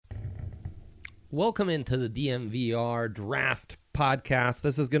Welcome into the DMVR Draft Podcast.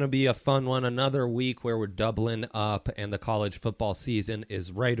 This is going to be a fun one. Another week where we're doubling up and the college football season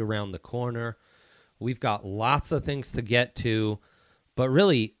is right around the corner. We've got lots of things to get to, but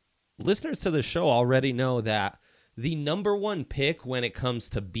really, listeners to the show already know that the number one pick when it comes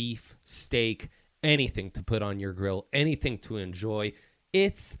to beef, steak, anything to put on your grill, anything to enjoy,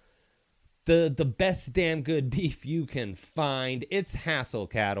 it's the best damn good beef you can find. It's Hassel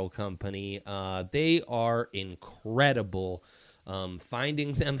Cattle Company. They are incredible.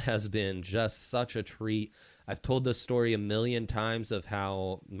 Finding them has been just such a treat. I've told this story a million times of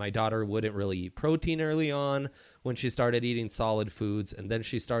how my daughter wouldn't really eat protein early on when she started eating solid foods, and then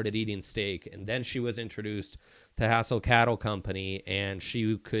she started eating steak, and then she was introduced to Hassel Cattle Company, and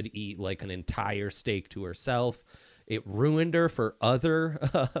she could eat like an entire steak to herself. It ruined her for other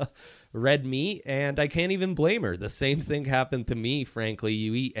red meat, and I can't even blame her. The same thing happened to me, frankly.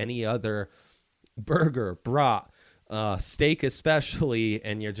 You eat any other burger, brat, steak especially,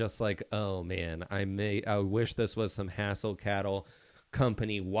 and you're just like, oh man, I wish this was some Hassel Cattle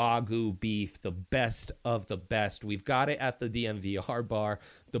Company Wagyu beef, the best of the best. We've got it at the DMVR bar.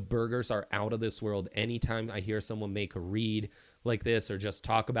 The burgers are out of this world. Anytime I hear someone make a read like this or just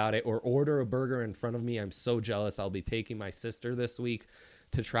talk about it or order a burger in front of me, I'm so jealous. I'll be taking my sister this week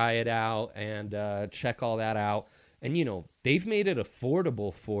to try it out and check all that out. And, you know, they've made it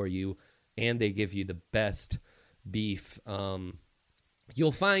affordable for you, and they give you the best beef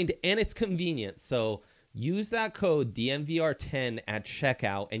you'll find, and it's convenient. So use that code DMVR10 at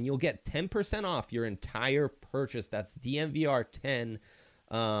checkout, and you'll get 10% off your entire purchase. That's DMVR10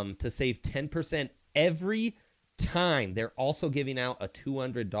 to save 10% every time. They're also giving out a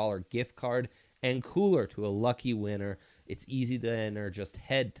 $200 gift card and cooler to a lucky winner. It's easy to enter. Just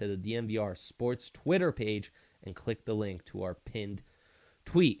head to the DMVR Sports Twitter page and click the link to our pinned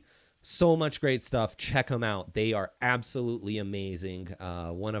tweet. So much great stuff. Check them out. They are absolutely amazing.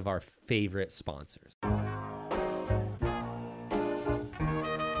 One of our favorite sponsors.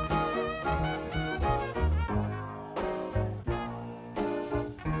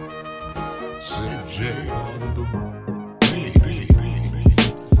 CJ on the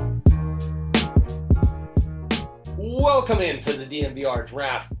Welcome into the DMVR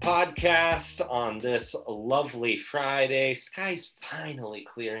Draft Podcast on this lovely Friday. Sky's finally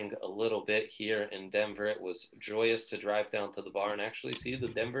clearing a little bit here in Denver. It was joyous to drive down to the bar and actually see the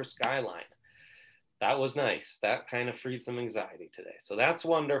Denver skyline. That was nice. That kind of freed some anxiety today. So that's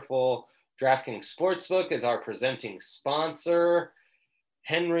wonderful. DraftKings Sportsbook is our presenting sponsor.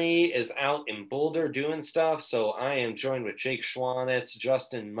 Henry is out in Boulder doing stuff, so I am joined with Jake Schwanitz,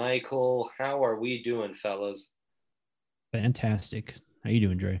 Justin Michael. How are we doing, fellas? Fantastic. How you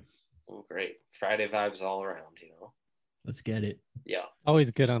doing, Dre? Oh, great. Friday vibes all around, you know? Let's get it. Yeah.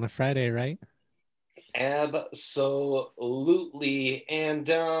 Always good on a Friday, right? Absolutely. And,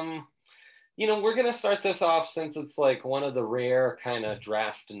 you know, we're going to start this off since it's like one of the rare kind of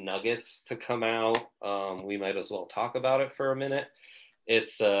draft nuggets to come out. We might as well talk about it for a minute.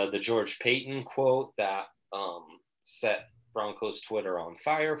 It's the George Paton quote that set Broncos Twitter on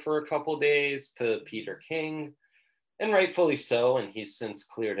fire for a couple days to Peter King. And rightfully so, and he's since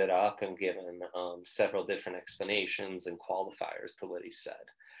cleared it up and given several different explanations and qualifiers to what he said.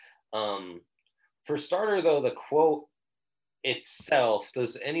 For starter, though, the quote itself,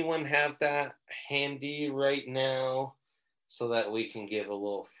 does anyone have that handy right now so that we can give a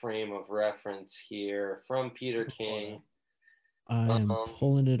little frame of reference here from Peter King? I'm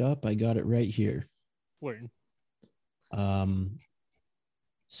pulling it up. I got it right here. Word.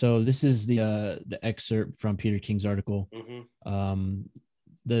 So this is the excerpt from Peter King's article. Mm-hmm.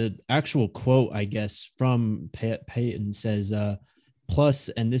 The actual quote, I guess, from Payton says, plus,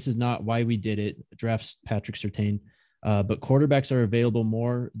 and this is not why we did it, drafts Patrick Surtain, but quarterbacks are available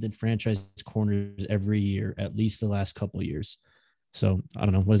more than franchise corners every year, at least the last couple of years. So I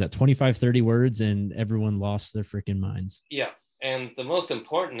don't know, what is that, 25, 30 words, and everyone lost their freaking minds. Yeah. And the most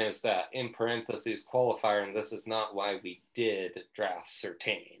important is that in parentheses qualifier, and this is not why we did draft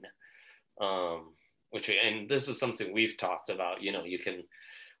Surtain, and this is something we've talked about. You know,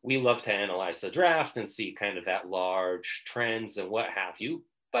 we love to analyze the draft and see kind of at large trends and what have you.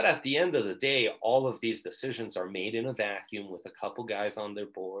 But at the end of the day, all of these decisions are made in a vacuum with a couple guys on their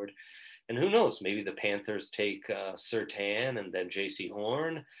board. And who knows, maybe the Panthers take Surtain and then J.C.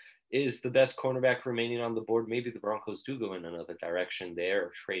 Horn is the best cornerback remaining on the board. Maybe the Broncos do go in another direction there or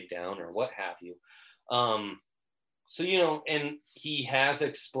trade down or what have you. So, you know, and he has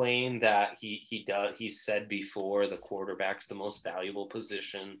explained that he said before the quarterback's the most valuable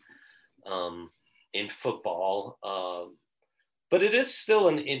position in football. But it is still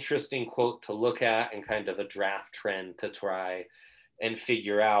an interesting quote to look at and kind of a draft trend to try and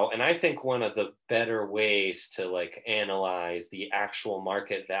figure out. And I think one of the better ways to like analyze the actual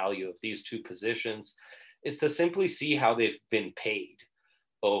market value of these two positions is to simply see how they've been paid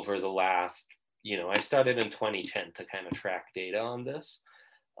over the last, I started in 2010 to kind of track data on this.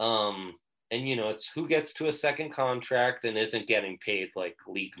 And, it's who gets to a second contract and isn't getting paid like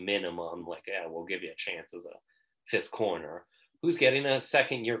league minimum, like, yeah, we'll give you a chance as a fifth corner. Who's getting a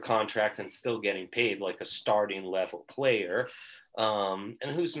second year contract and still getting paid like a starting level player, and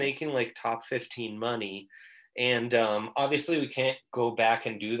who's making like top 15 money. And obviously we can't go back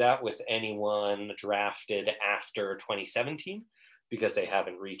and do that with anyone drafted after 2017 because they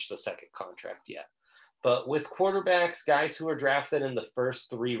haven't reached the second contract yet. But with quarterbacks, guys who are drafted in the first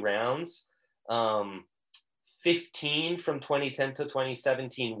 3 rounds, 15 from 2010 to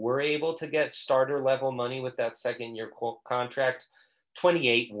 2017 were able to get starter level money with that second year contract.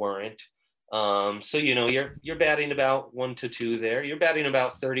 28 weren't. So you're batting about 1 to 2 there. You're batting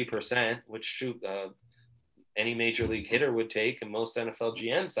about 30%, which any major league hitter would take, and most NFL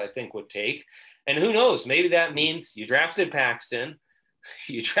GMs I think would take. And who knows? Maybe that means you drafted Paxton,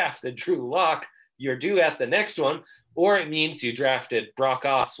 you drafted Drew Lock, you're due at the next one. Or it means you drafted Brock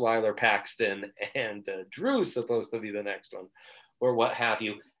Osweiler, Paxton, and Drew's supposed to be the next one, or what have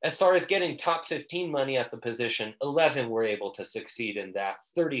you. As far as getting top 15 money at the position, 11 were able to succeed in that,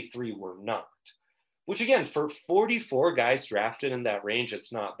 33 were not. Which again, for 44 guys drafted in that range,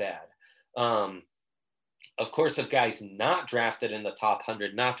 it's not bad. Of course, of guys not drafted in the top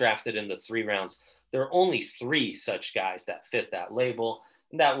 100, not drafted in the 3 rounds, there are only 3 such guys that fit that label.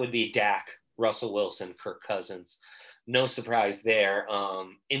 And that would be Dak, Russell Wilson, Kirk Cousins. No surprise there.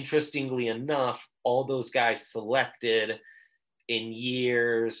 Interestingly enough, all those guys selected in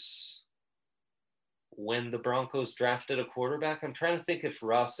years when the Broncos drafted a quarterback. I'm trying to think if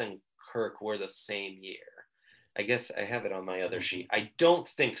Russ and Kirk were the same year. I guess I have it on my other sheet. I don't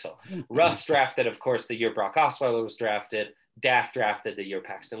think so. Russ drafted, of course, the year Brock Osweiler was drafted. Dak drafted the year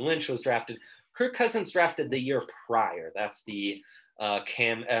Paxton Lynch was drafted. Kirk Cousins drafted the year prior. That's the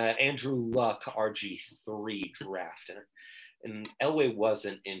Andrew Luck RG3 draft. And Elway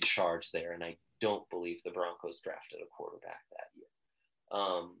wasn't in charge there, and I don't believe the Broncos drafted a quarterback that year.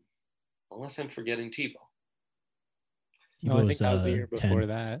 Unless I'm forgetting Tebow. No, I think that was the year 10. before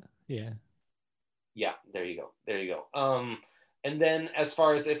that. Yeah. Yeah, there you go. And then as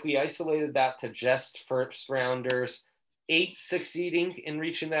far as if we isolated that to just first rounders, 8 succeeding in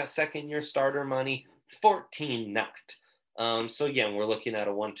reaching that second year starter money, 14 not. So again, we're looking at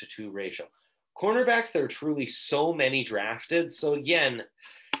a 1 to 2 ratio. Cornerbacks, there are truly so many drafted. So again,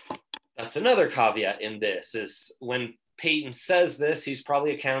 that's another caveat in this is when Peyton says this, he's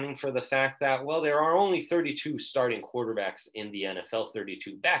probably accounting for the fact that, well, there are only 32 starting quarterbacks in the NFL,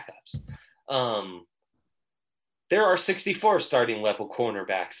 32 backups. There are 64 starting level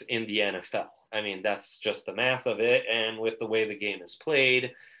cornerbacks in the NFL. I mean, that's just the math of it. And with the way the game is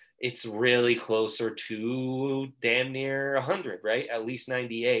played, it's really closer to damn near 100, right? At least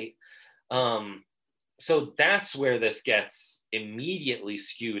 98. So that's where this gets immediately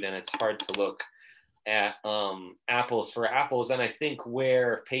skewed, and it's hard to look at apples for apples. And I think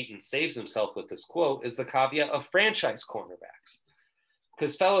where Peyton saves himself with this quote is the caveat of franchise cornerbacks.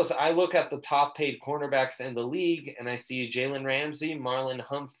 Because, fellas, I look at the top paid cornerbacks in the league, and I see Jalen Ramsey, Marlon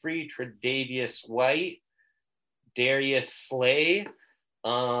Humphrey, Tre'Davious White, Darius Slay.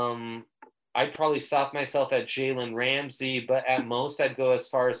 I'd probably stop myself at Jalen Ramsey, but at most I'd go as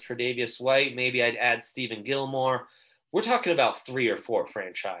far as Tre'Davious White. Maybe I'd add Stephen Gilmore. We're talking about 3 or 4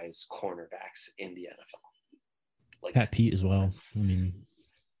 franchise cornerbacks in the NFL. Like Pat Pete as well. I mean,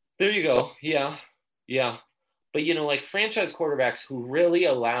 there you go. Yeah. But, like franchise quarterbacks who really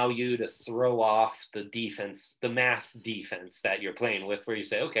allow you to throw off the defense, the math defense that you're playing with, where you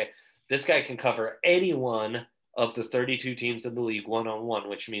say, okay, this guy can cover any one of the 32 teams in the league one-on-one,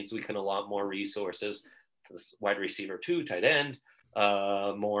 which means we can allot more resources to this wide receiver 2, tight end,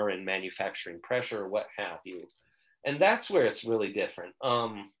 more in manufacturing pressure, what have you. And that's where it's really different.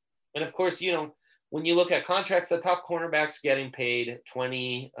 And of course, when you look at contracts, the top cornerbacks getting paid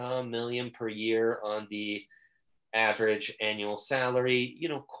 $20 million per year on the average annual salary,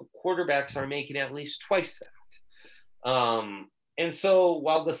 quarterbacks are making at least twice that. And so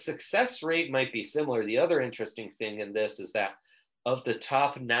while the success rate might be similar, the other interesting thing in this is that of the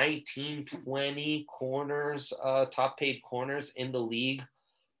top 19, 20 corners, top paid corners in the league,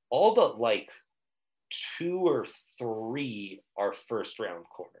 all but like 2 or 3 are first round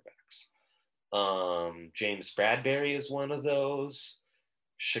cornerbacks. James Bradbury is one of those.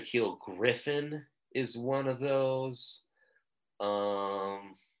 Shaquille Griffin is one of those.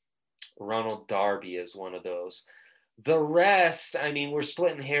 Ronald Darby is one of those. The rest, I mean, we're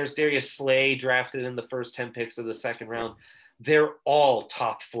splitting hairs. Darius Slay drafted in the first 10 picks of the second round. They're all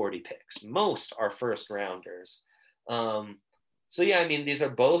top 40 picks. Most are first rounders. So yeah, I mean, these are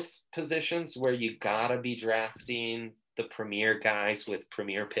both positions where you gotta be drafting the premier guys with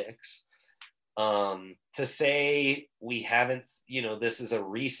premier picks. To say we haven't, this is a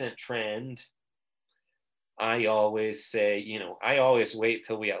recent trend, I always say, I always wait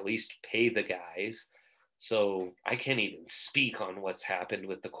till we at least pay the guys. So I can't even speak on what's happened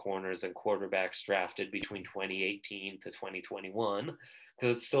with the corners and quarterbacks drafted between 2018 to 2021,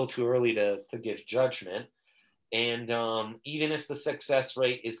 because it's still too early to give judgment. And even if the success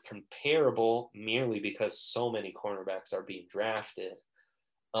rate is comparable merely because so many cornerbacks are being drafted,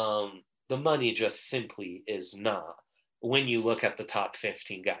 the money just simply is not when you look at the top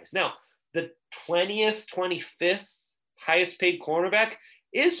 15 guys. Now, the 20th, 25th highest paid cornerback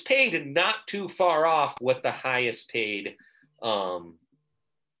is paid not too far off what the highest paid cornerback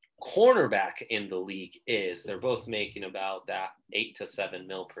in the league is. They're both making about that 8 to 7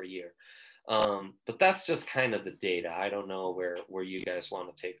 mil per year. But that's just kind of the data. I don't know where you guys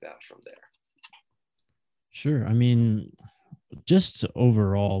want to take that from there. Sure. I mean, just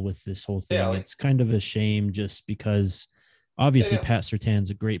overall with this whole thing, it's kind of a shame just because obviously Pat Surtain's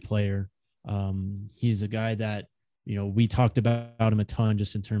a great player. He's a guy that, we talked about him a ton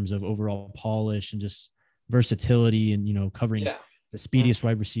just in terms of overall polish and just versatility and, covering the speediest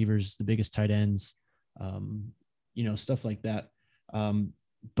wide receivers, the biggest tight ends, stuff like that.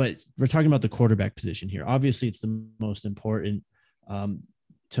 But we're talking about the quarterback position here. Obviously, it's the most important.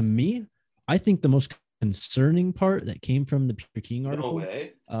 To me, I think the most concerning part that came from the Peter King article. No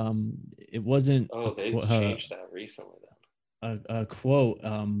way. It wasn't. Oh, they changed that recently. A quote,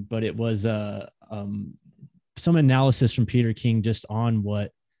 but it was some analysis from Peter King just on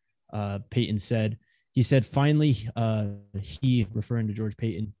what Peyton said. He said, finally, he, referring to George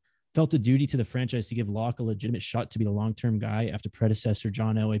Paton, felt a duty to the franchise to give Locke a legitimate shot to be the long-term guy after predecessor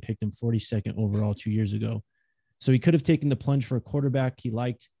John Elway picked him 42nd overall 2 years ago. So he could have taken the plunge for a quarterback he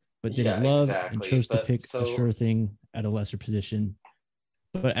liked, but didn't love and chose to pick a sure thing at a lesser position,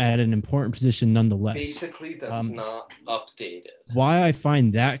 but at an important position nonetheless. Basically, that's not updated. Why I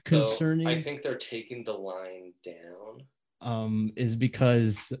find that concerning. So I think they're taking the line down. Is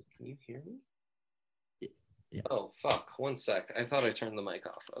because. Can you hear me? Yeah. Oh, fuck. 1 sec. I thought I turned the mic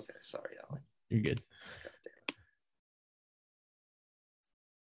off. Okay. Sorry, Alec. You're good.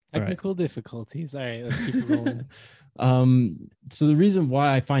 Technical difficulties. All right, let's keep it rolling. So the reason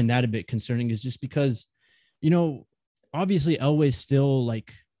why I find that a bit concerning is just because, obviously Elway's still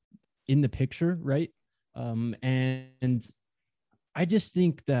like in the picture, right? And I just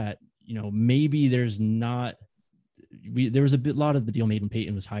think that, maybe there was a lot of the deal made when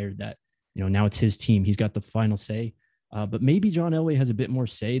Peyton was hired that, now it's his team. He's got the final say. But maybe John Elway has a bit more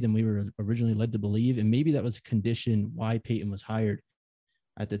say than we were originally led to believe. And maybe that was a condition why Peyton was hired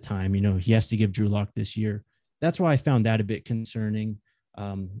at the time. He has to give Drew Lock this year. That's why I found that a bit concerning.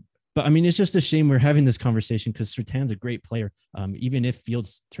 But I mean, it's just a shame we're having this conversation because Surtain's a great player. Even if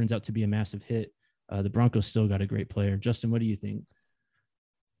Fields turns out to be a massive hit, the Broncos still got a great player. Justin, what do you think?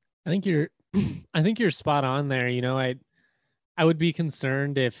 I think you're spot on there. I would be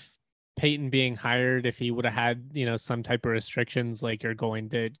concerned if Peyton being hired, if he would have had, some type of restrictions, like you're going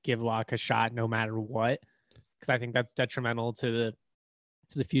to give Locke a shot no matter what, because I think that's detrimental to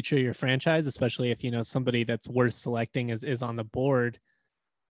the future of your franchise, especially if, somebody that's worth selecting is on the board.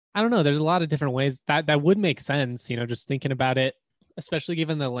 I don't know. There's a lot of different ways that would make sense, just thinking about it, especially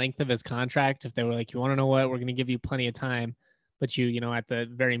given the length of his contract. If they were like, you want to know what, we're going to give you plenty of time, but you at the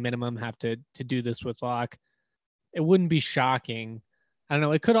very minimum have to do this with Locke. It wouldn't be shocking. I don't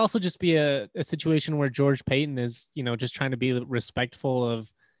know. It could also just be a situation where George Paton is, just trying to be respectful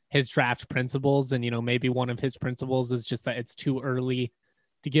of his draft principles. And, maybe one of his principles is just that it's too early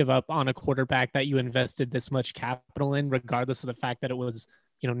to give up on a quarterback that you invested this much capital in, regardless of the fact that it was,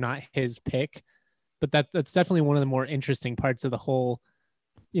 not his pick. But that's definitely one of the more interesting parts of the whole,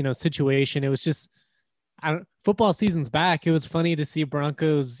 situation. It was just, football season's back. It was funny to see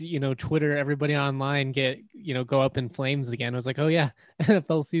Broncos, Twitter, everybody online get, go up in flames again. I was like, oh yeah,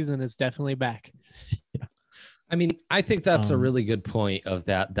 NFL season is definitely back. Yeah. I mean, I think that's a really good point of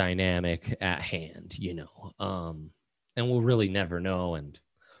that dynamic at hand, and we'll really never know. And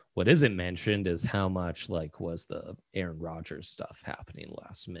what isn't mentioned is how much was the Aaron Rodgers stuff happening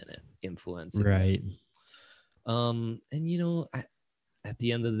last minute influencing. Right. And at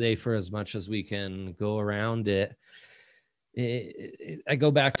the end of the day, for as much as we can go around it, I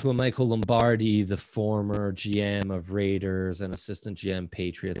go back to a Michael Lombardi, the former GM of Raiders and assistant GM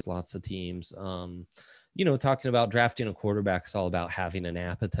Patriots, lots of teams. Talking about drafting a quarterback is all about having an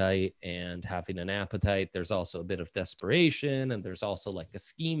appetite, and having an appetite. There's also a bit of desperation, and there's also like a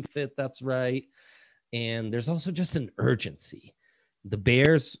scheme fit that's right. And there's also just an urgency. The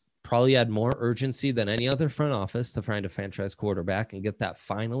Bears probably had more urgency than any other front office to find a franchise quarterback and get that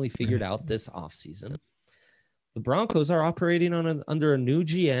finally figured out this offseason. The Broncos are operating under a new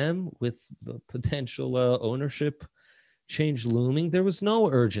GM with potential ownership change looming. There was no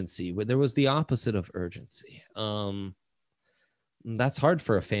urgency, but there was the opposite of urgency. That's hard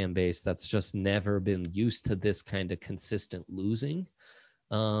for a fan base that's just never been used to this kind of consistent losing.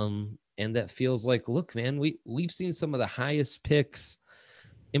 And that feels like, look, man, we've seen some of the highest picks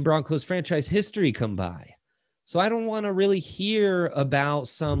in Broncos franchise history come by. So I don't want to really hear about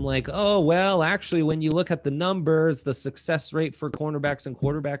some like, oh, well, actually, when you look at the numbers, the success rate for cornerbacks and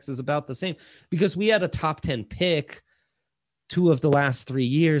quarterbacks is about the same, because we had a top 10 pick 2 of the last 3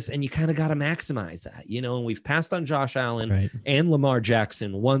 years, and you kind of got to maximize that, and we've passed on Josh Allen and Lamar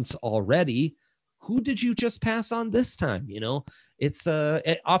Jackson once already. Who did you just pass on this time? It's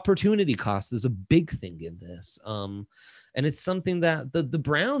opportunity cost is a big thing in this. And it's something that the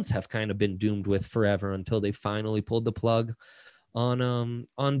Browns have kind of been doomed with forever until they finally pulled the plug on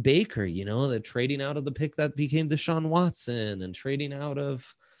Baker. They're trading out of the pick that became Deshaun Watson and trading out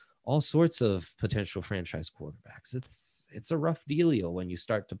of all sorts of potential franchise quarterbacks. It's a rough dealio when you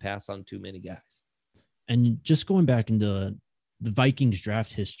start to pass on too many guys. And just going back into the Vikings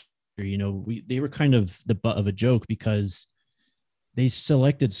draft history, they were kind of the butt of a joke because they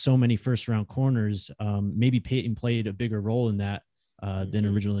selected so many first round corners. Maybe Peyton played a bigger role in that than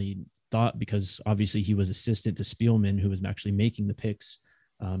originally thought, because obviously he was assistant to Spielman, who was actually making the picks.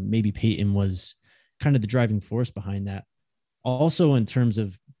 Maybe Peyton was kind of the driving force behind that. Also, in terms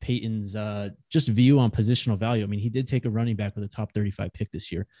of Peyton's just view on positional value, I mean, he did take a running back with a top 35 pick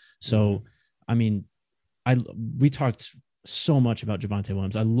this year. So, I mean, we talked so much about Javonte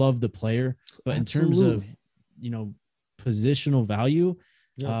Williams. I love the player, but in terms of, positional value,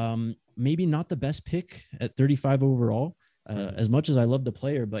 maybe not the best pick at 35 overall, as much as I love the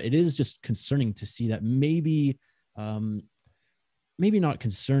player, but it is just concerning to see that maybe not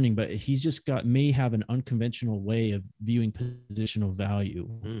concerning, but he's just may have an unconventional way of viewing positional value.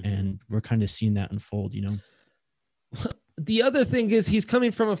 And we're kind of seeing that unfold, The other thing is he's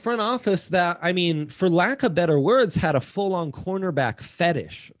coming from a front office that, I mean, for lack of better words, had a full-on cornerback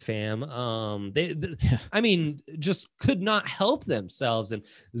fetish, fam. I mean, just could not help themselves. And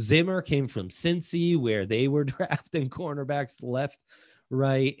Zimmer came from Cincy, where they were drafting cornerbacks left,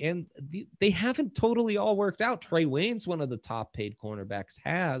 right. And they haven't totally all worked out. Trey Wayne's one of the top paid cornerbacks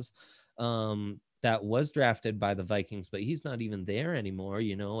that was drafted by the Vikings, but he's not even there anymore.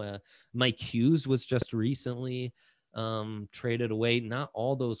 Mike Hughes was just recently traded away. Not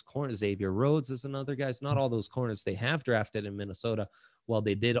all those corners. Xavier Rhodes is another guy's. Not all those corners they have drafted in Minnesota, while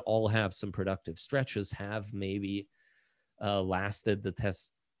they did all have some productive stretches, have maybe lasted the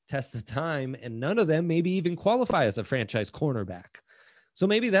test of time, and none of them maybe even qualify as a franchise cornerback. So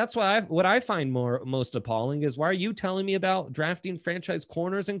maybe that's why what I find most appalling is, why are you telling me about drafting franchise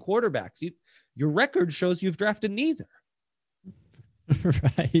corners and quarterbacks? Your record shows you've drafted neither.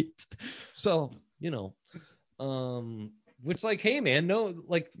 Right. So, which, like, hey man, no,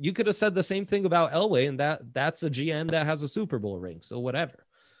 like, you could have said the same thing about Elway, and that's a GM that has a Super Bowl ring. So whatever.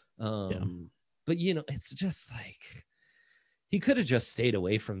 But it's just like, he could have just stayed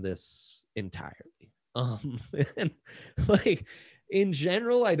away from this entirely. And like, in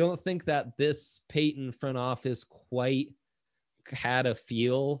general, I don't think that this Peyton front office quite had a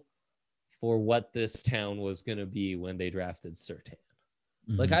feel for what this town was going to be when they drafted Surtain.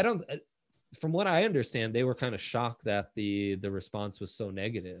 Like, from what I understand, they were kind of shocked that the response was so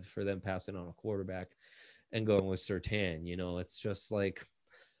negative for them passing on a quarterback and going with Surtain. It's just like,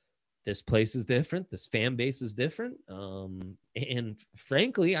 this place is different. This fan base is different. And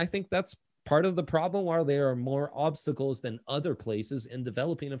frankly, I think that's part of the problem, why there are more obstacles than other places in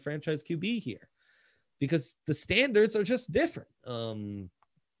developing a franchise QB here, because the standards are just different.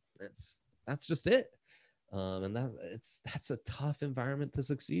 That's just it. And that's a tough environment to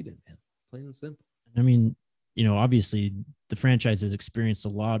succeed in, man. Plain and simple. I mean, obviously the franchise has experienced a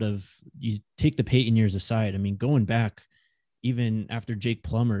lot of, you take the Peyton years aside, I mean, going back, even after Jake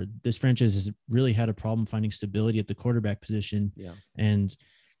Plummer, this franchise has really had a problem finding stability at the quarterback position. Yeah. And,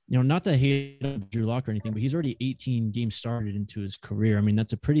 not to hate on Drew Lock or anything, but he's already 18 games started into his career. I mean,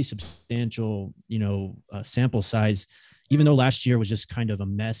 that's a pretty substantial, sample size, even though last year was just kind of a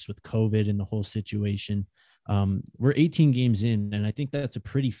mess with COVID and the whole situation. We're 18 games in, and I think that's a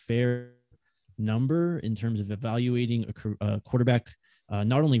pretty fair number in terms of evaluating a quarterback,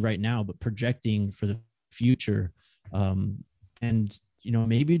 not only right now, but projecting for the future. And,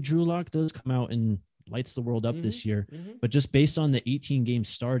 maybe Drew Lock does come out and lights the world up this year, but just based on the 18 games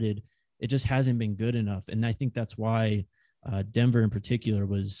started, it just hasn't been good enough. And I think that's why Denver in particular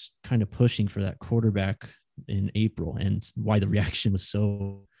was kind of pushing for that quarterback in April, and why the reaction was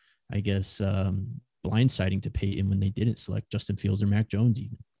so, I guess, blindsiding to Peyton when they didn't select Justin Fields or Mac Jones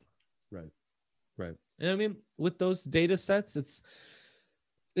even. Right. And I mean, with those data sets,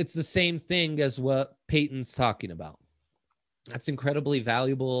 it's the same thing as what Peyton's talking about. That's incredibly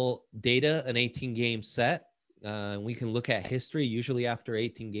valuable data, an 18-game set. We can look at history. Usually after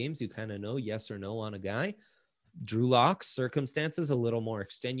 18 games, you kind of know yes or no on a guy. Drew Lock's circumstances a little more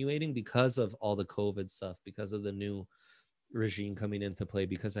extenuating because of all the COVID stuff, because of the new regime coming into play,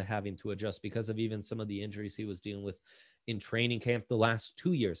 because of having to adjust, because of even some of the injuries he was dealing with in training camp the last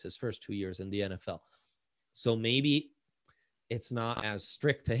 2 years, his first 2 years in the NFL. So maybe it's not as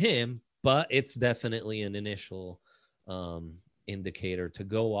strict to him, but it's definitely an initial indicator to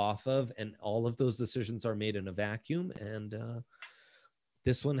go off of. And all of those decisions are made in a vacuum. And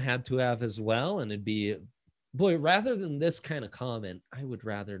this one had to have as well. And it'd be, boy, rather than this kind of comment, I would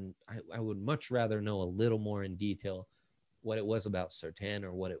much rather know a little more in detail what it was about Surtain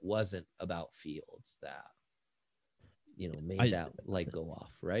or what it wasn't about Fields that, made that light go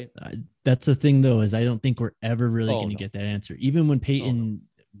off, right? That's the thing, though, is I don't think we're ever really going to no. get that answer. Even when Peyton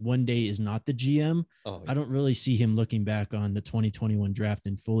one day is not the GM, I don't really see him looking back on the 2021 draft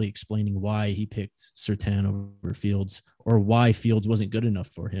and fully explaining why he picked Surtain over Fields, or why Fields wasn't good enough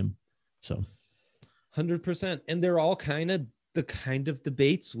for him. So 100%. And they're all kind of the kind of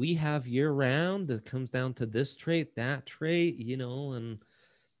debates we have year round that comes down to this trait, that trait,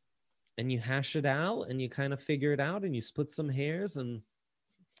 and you hash it out and you kind of figure it out and you split some hairs, and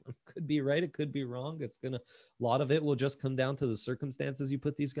it could be right, it could be wrong. A lot of it will just come down to the circumstances you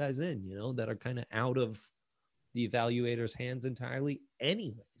put these guys in, that are kind of out of the evaluator's hands entirely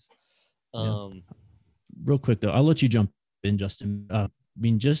anyways. Real quick though, I'll let you jump in, Justin.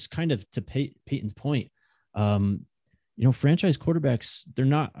 Just kind of to Peyton's point, franchise quarterbacks, they're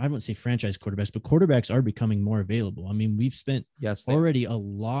not, I wouldn't say franchise quarterbacks, but quarterbacks are becoming more available. I mean, we've spent already a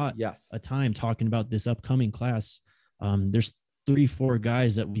lot of time talking about this upcoming class. There's 3-4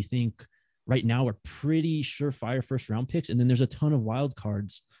 guys that we think right now are pretty surefire first round picks. And then there's a ton of wild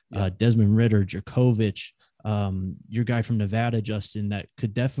cards, Desmond Ridder, Djokovic, your guy from Nevada, Justin, that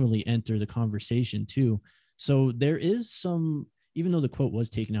could definitely enter the conversation too. So there is some, even though the quote was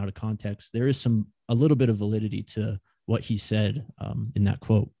taken out of context, there is a little bit of validity to what he said in that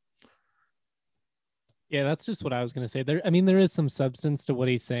quote. Yeah, that's just what I was going to say. There is some substance to what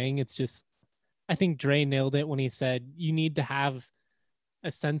he's saying. It's just, I think Dre nailed it when he said you need to have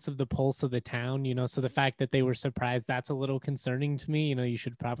a sense of the pulse of the town, so the fact that they were surprised, that's a little concerning to me. You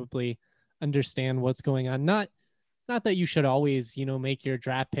should probably understand what's going on. Not that you should always, make your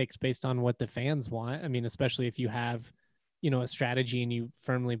draft picks based on what the fans want. I mean, especially if you have, a strategy and you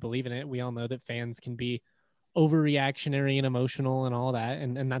firmly believe in it. We all know that fans can be overreactionary and emotional and all that.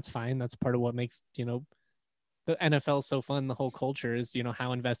 And that's fine. That's part of what makes, the NFL so fun. The whole culture is,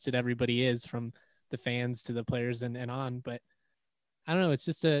 how invested everybody is, from the fans to the players and on. But I don't know. It's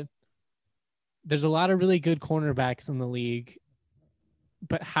just there's a lot of really good cornerbacks in the league,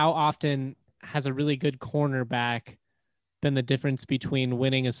 but how often has a really good cornerback been the difference between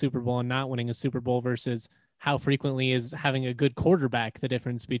winning a Super Bowl and not winning a Super Bowl, versus how frequently is having a good quarterback the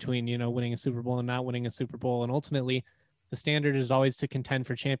difference between, winning a Super Bowl and not winning a Super Bowl? And ultimately, the standard is always to contend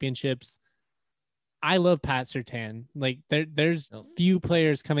for championships. I love Pat Surtain. Like there's few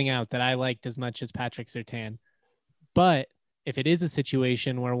players coming out that I liked as much as Patrick Surtain. But if it is a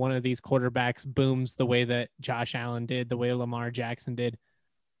situation where one of these quarterbacks booms the way that Josh Allen did, the way Lamar Jackson did,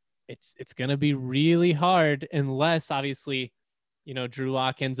 it's going to be really hard, unless obviously, Drew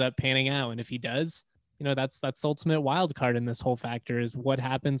Lock ends up panning out. And if he does, that's the ultimate wild card in this whole factor, is what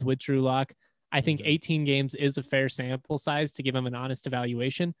happens with Drew Lock. I think 18 games is a fair sample size to give him an honest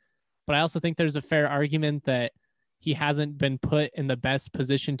evaluation. But I also think there's a fair argument that he hasn't been put in the best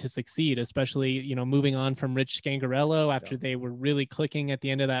position to succeed, especially, moving on from Rich Scangarello after they were really clicking at the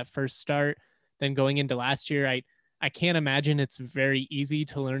end of that first start, then going into last year. I can't imagine it's very easy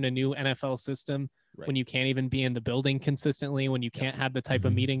to learn a new NFL system when you can't even be in the building consistently, when you can't have the type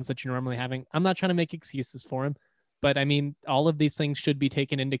of meetings that you're normally having. I'm not trying to make excuses for him, but I mean, all of these things should be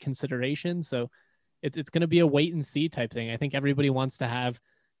taken into consideration. So it's going to be a wait and see type thing. I think everybody wants to have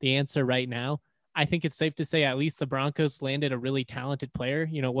the answer right now. I think it's safe to say at least the Broncos landed a really talented player.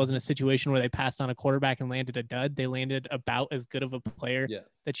 You know, it wasn't a situation where they passed on a quarterback and landed a dud. They landed about as good of a player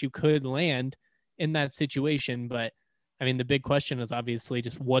that you could land in that situation. But I mean, the big question is obviously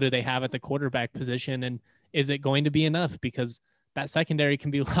just what do they have at the quarterback position? And is it going to be enough? Because that secondary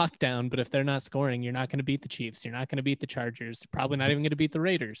can be locked down, but if they're not scoring, you're not going to beat the Chiefs. You're not going to beat the Chargers. Probably not even going to beat the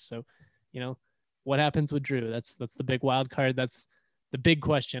Raiders. So, you know, what happens with Drew? That's the big wild card. That's the big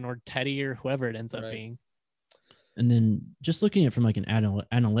question, or Teddy or whoever it ends up being. And then just looking at it from like an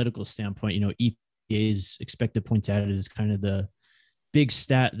analytical standpoint, you know, EPA's expected points added is kind of the big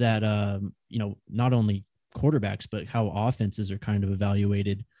stat that, you know, not only quarterbacks, but how offenses are kind of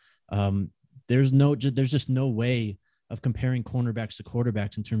evaluated. There's just no way of comparing cornerbacks to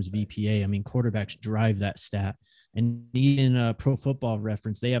quarterbacks in terms of EPA. I mean, quarterbacks drive that stat. And even Pro Football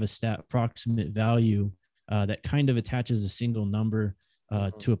Reference, they have a stat approximate value that kind of attaches a single number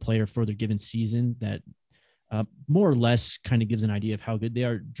to a player for their given season that more or less kind of gives an idea of how good they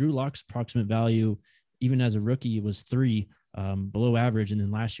are. Drew Lock's approximate value, even as a rookie, was 3, below average. And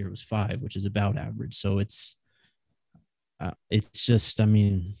then last year it was 5, which is about average. So it's just, I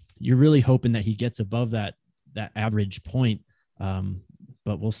mean, you're really hoping that he gets above that average point.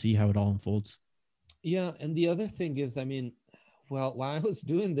 But we'll see how it all unfolds. Yeah. And the other thing is, I mean, well, while I was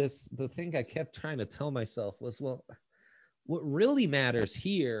doing this, the thing I kept trying to tell myself was, well, what really matters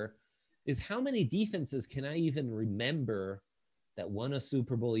here is how many defenses can I even remember that won a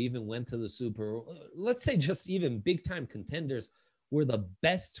Super Bowl, even went to the Super Bowl? Let's say just even big time contenders where the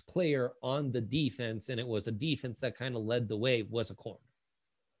best player on the defense, and it was a defense that kind of led the way, was a corner.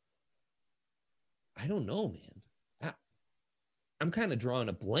 I don't know, man. I'm kind of drawing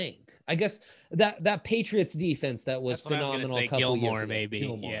a blank. I guess that Patriots defense that was phenomenal a couple years ago. Maybe.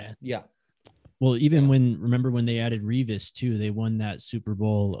 Gilmore. Yeah. Well, even remember when they added Revis too, they won that Super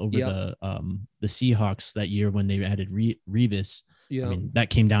Bowl over the Seahawks that year when they added Revis. Yeah. I mean, that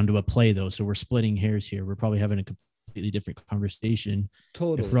came down to a play though. So we're splitting hairs here. We're probably having a completely different conversation.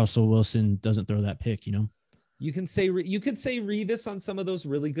 Totally. If Russell Wilson doesn't throw that pick, you know? You could say Revis on some of those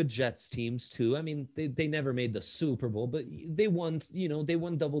really good Jets teams too. I mean, they never made the Super Bowl, but they won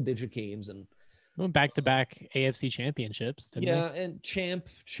double-digit games and went back-to-back AFC championships. Yeah, they? And champ,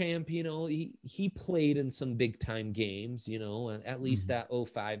 you know, he played in some big-time games, you know, at least that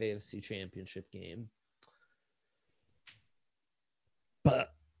 05 AFC championship game.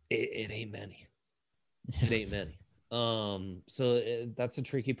 But it ain't many. It ain't many. So that's a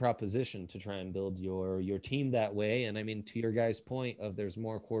tricky proposition to try and build your team that way. And I mean, to your guys' point of there's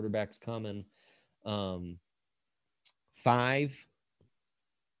more quarterbacks coming, 5,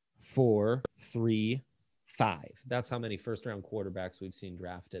 4, 3, 5. That's how many first round quarterbacks we've seen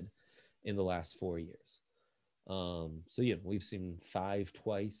drafted in the last 4 years. So yeah, we've seen 5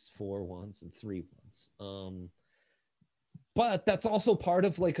 twice, 4 once, and 3 once. But that's also part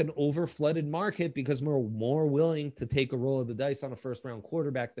of like an overflooded market because we're more willing to take a roll of the dice on a first round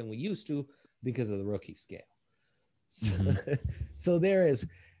quarterback than we used to because of the rookie scale. So, so there's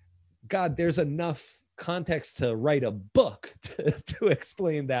enough context to write a book to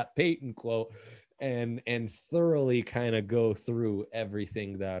explain that Peyton quote and thoroughly kind of go through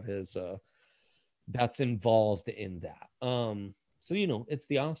everything that is that's involved in that. So, you know, it's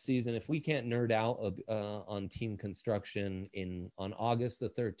the off season. If we can't nerd out on team construction on August the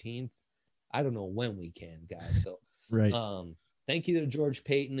 13th, I don't know when we can, guys. So, right. Thank you to George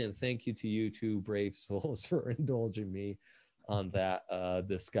Payton and thank you to you two brave souls for indulging me on that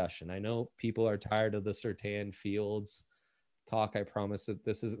discussion. I know people are tired of the Surtain Fields talk. I promise that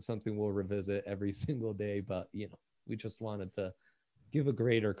this isn't something we'll revisit every single day, but, you know, we just wanted to give a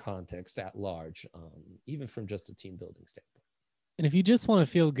greater context at large, even from just a team building standpoint. And if you just want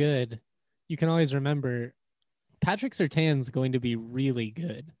to feel good, you can always remember Patrick Surtain's going to be really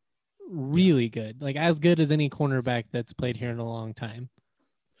good. Really good. Like as good as any cornerback that's played here in a long time.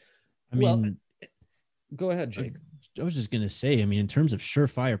 I mean, go ahead, Jake. I was just going to say, I mean, in terms of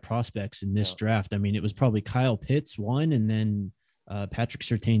surefire prospects in this draft, I mean, it was probably Kyle Pitts 1 and then Patrick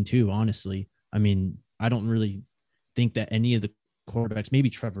Surtain 2, honestly. I mean, I don't really think that any of the quarterbacks, maybe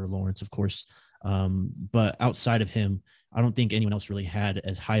Trevor Lawrence, of course, but outside of him, I don't think anyone else really had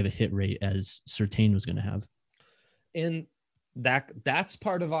as high of a hit rate as Surtain was going to have. And that's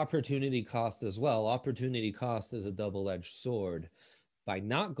part of opportunity cost as well. Opportunity cost is a double-edged sword. By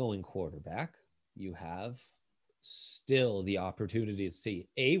not going quarterback, you have still the opportunity to see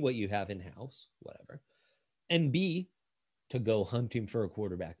A, what you have in-house, whatever, and B, to go hunting for a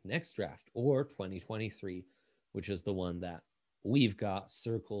quarterback next draft or 2023, which is the one that we've got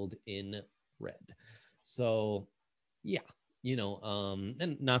circled in red. So yeah,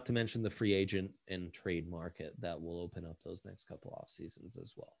 and not to mention the free agent and trade market that will open up those next couple off seasons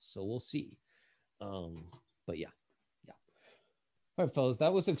as well. So we'll see. But yeah. All right, fellas,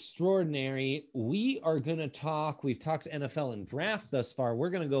 that was extraordinary. We've talked NFL and draft thus far. We're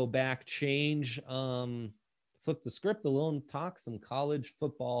going to go back, flip the script a little and talk some college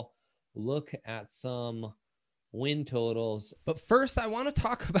football, look at some win totals. But first, I want to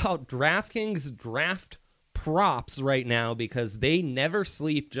talk about DraftKings draft props right now because they never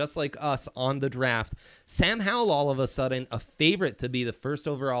sleep, just like us on the draft. Sam Howell, all of a sudden, a favorite to be the first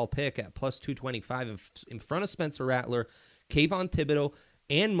overall pick at plus 225 in front of Spencer Rattler, Kayvon Thibodeau,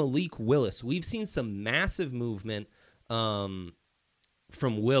 and Malik Willis. We've seen some massive movement from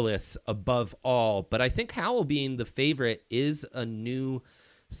Willis above all, but I think Howell being the favorite is a new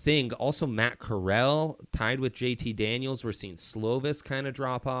thing. Also, Matt Corral tied with JT Daniels. We're seeing Slovis kind of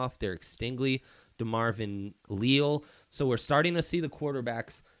drop off. Derek Stingley, DeMarvin Leal. So we're starting to see the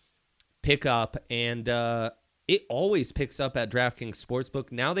quarterbacks pick up, and it always picks up at DraftKings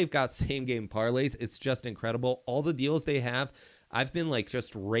Sportsbook. Now they've got same-game parlays. It's just incredible. All the deals they have, I've been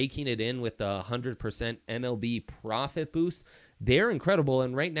just raking it in with the 100% MLB profit boost. They're incredible.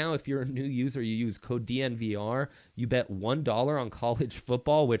 And right now, if you're a new user, you use code DNVR, you bet $1 on college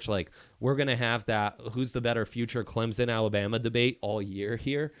football, which we're going to have that who's the better future Clemson, Alabama debate all year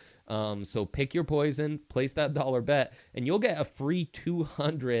here. So pick your poison, place that dollar bet, and you'll get a free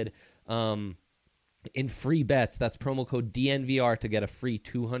 200 in free bets. That's promo code DNVR to get a free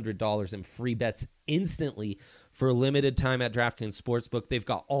 $200 in free bets instantly for a limited time at DraftKings Sportsbook. They've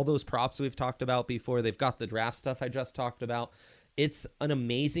got all those props we've talked about before. They've got the draft stuff I just talked about. It's an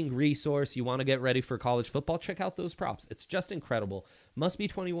amazing resource. You want to get ready for college football? Check out those props. It's just incredible. Must be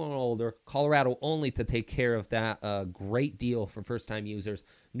 21 or older. Colorado only to take care of that great deal for first-time users.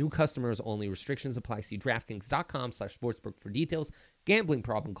 New customers only. Restrictions apply. See DraftKings.com/sportsbook for details. Gambling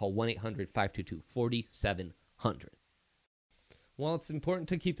problem? Call 1-800-522-4700. Well, it's important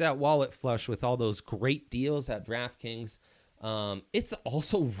to keep that wallet flush with all those great deals at DraftKings. It's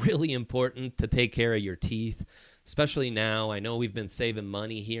also really important to take care of your teeth, especially now. I know we've been saving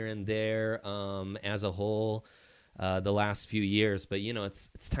money here and there as a whole the last few years, but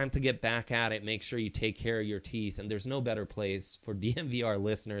it's time to get back at it. Make sure you take care of your teeth, and there's no better place for DNVR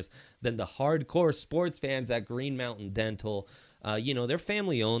listeners than the hardcore sports fans at Green Mountain Dental. They're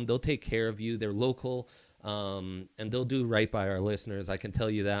family owned. They'll take care of you. They're local, and they'll do right by our listeners. I can tell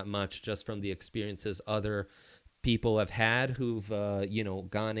you that much just from the experiences other people have had who've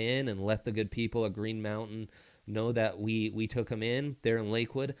gone in and let the good people at Green Mountain know that we took them in. They're in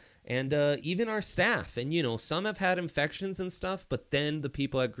Lakewood, and even our staff. And some have had infections and stuff, but then the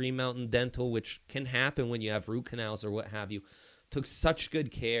people at Green Mountain Dental, which can happen when you have root canals or what have you, took such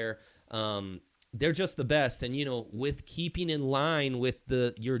good care. They're just the best. And with keeping in line with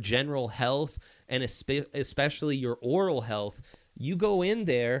your general health and especially your oral health, you go in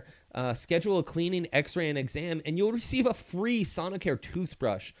there, schedule a cleaning, x-ray, and exam, and you'll receive a free Sonicare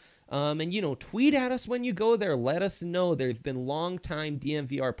toothbrush. And tweet at us when you go there. Let us know. They've been longtime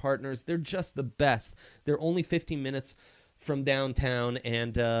DNVR partners. They're just the best. They're only 15 minutes from downtown,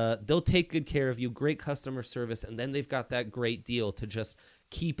 and they'll take good care of you. Great customer service, and then they've got that great deal to just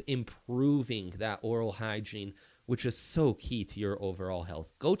keep improving that oral hygiene, which is so key to your overall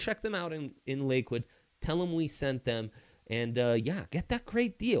health. Go check them out in Lakewood. Tell them we sent them, and get that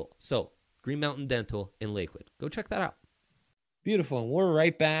great deal. So Green Mountain Dental in Lakewood. Go check that out. Beautiful. And we're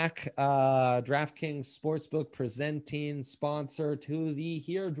right back. DraftKings Sportsbook presenting sponsor to the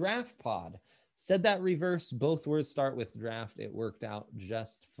Here Draft Pod. Said that reverse. Both words start with draft. It worked out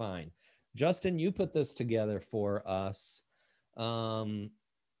just fine. Justin, you put this together for us. So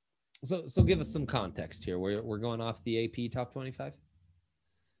give us some context here. We're going off the AP Top 25.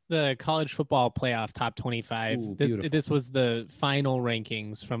 The college football playoff top 25. Ooh, this was the final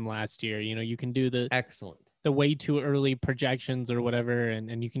rankings from last year. You can do the excellent. The way too early projections or whatever,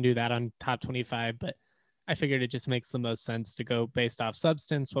 and you can do that on top 25, but I figured it just makes the most sense to go based off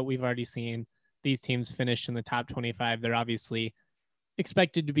substance, what we've already seen. These teams finished in the top 25. They're obviously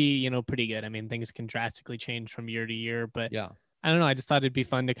expected to be, pretty good. I mean, things can drastically change from year to year, but yeah, I don't know. I just thought it'd be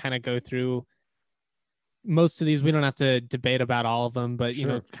fun to kind of go through most of these. We don't have to debate about all of them, but,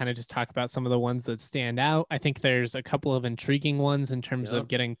 sure, kind of just talk about some of the ones that stand out. I think there's a couple of intriguing ones in terms of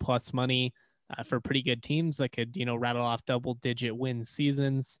getting plus money for pretty good teams that could, rattle off double-digit win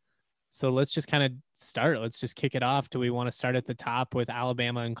seasons. So let's just kind of start. Let's just kick it off. Do we want to start at the top with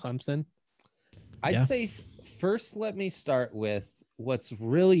Alabama and Clemson? I'd say first, let me start with what's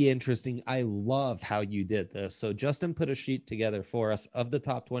really interesting. I love how you did this. So Justin put a sheet together for us of the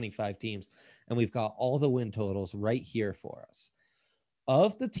top 25 teams, and we've got all the win totals right here for us.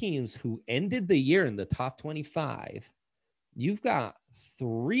 Of the teams who ended the year in the top 25, you've got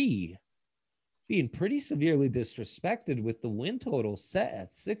 3 being pretty severely disrespected with the win total set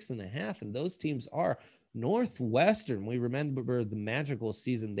at 6.5. And those teams are Northwestern. We remember the magical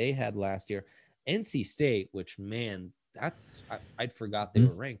season they had last year. NC State, which, man, I'd forgot they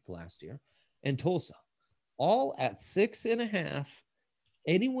were ranked last year. And Tulsa, all at 6.5.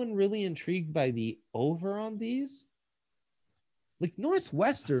 Anyone really intrigued by the over on these? Like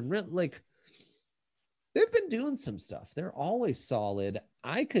Northwestern, like they've been doing some stuff. They're always solid.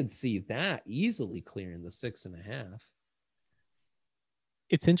 I could see that easily clearing the 6.5.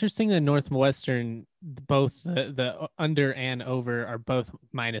 It's interesting that Northwestern, both the under and over are both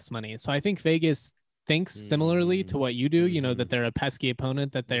minus money. So I think Vegas thinks similarly to what you do, you know, that they're a pesky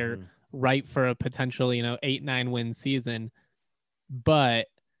opponent, that they're ripe for a potential, 8-9 win season. But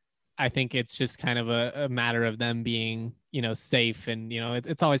I think it's just kind of a matter of them being, safe. And,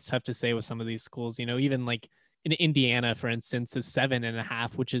 it's always tough to say with some of these schools, even like in Indiana, for instance, is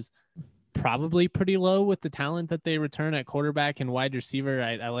 7.5, which is probably pretty low with the talent that they return at quarterback and wide receiver.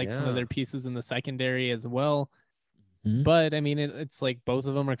 I like some of their pieces in the secondary as well. But I mean, it's like both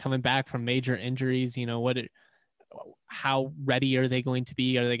of them are coming back from major injuries. How ready are they going to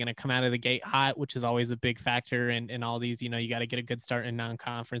be? Are they going to come out of the gate hot, which is always a big factor in all these, you got to get a good start in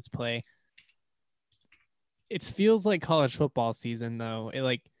non-conference play. It feels like college football season though.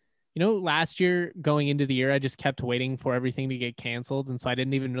 Last year going into the year, I just kept waiting for everything to get canceled. And so I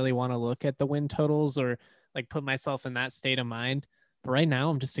didn't even really want to look at the win totals or like put myself in that state of mind. But right now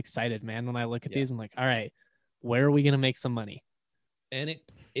I'm just excited, man. When I look at these, I'm like, all right, where are we going to make some money? And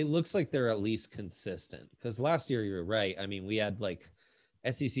it looks like they're at least consistent, because last year you were right. I mean, we had like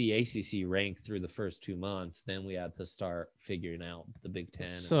SEC, ACC ranked through the first 2 months. Then we had to start figuring out the Big Ten.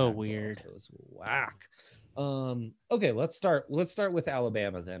 So weird. It was whack. Okay, let's start with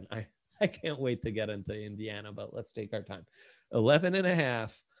Alabama then. I can't wait to get into Indiana, but let's take our time.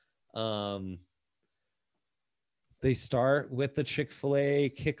 11.5. They start with the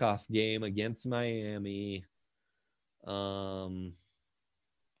Chick-fil-A kickoff game against Miami.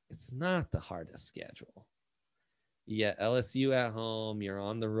 It's not the hardest schedule. You get LSU at home. You're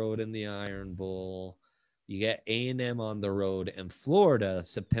on the road in the Iron Bowl. You get A&M on the road, and Florida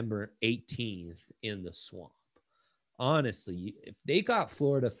September 18th in the Swamp. Honestly, if they got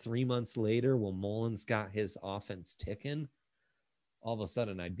Florida 3 months later when Mullins got his offense ticking, all of a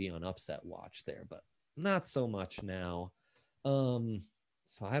sudden I'd be on upset watch there, but not so much now.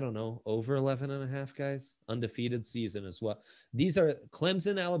 So I don't know, over 11.5, guys. Undefeated season as well. These are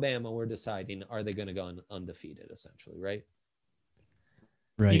Clemson, Alabama. We're deciding, are they going to go undefeated essentially, right?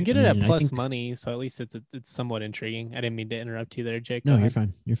 Right. You can get it at plus money, so at least it's somewhat intriguing. I didn't mean to interrupt you there, Jake. No, you're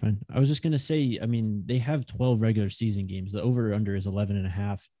fine. You're fine. I was just going to say, I mean, they have 12 regular season games. The over under is 11.5.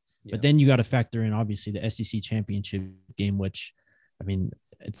 Yeah. But then you got to factor in, obviously, the SEC championship game, which, I mean,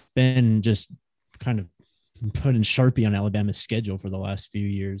 it's been just kind of putting Sharpie on Alabama's schedule for the last few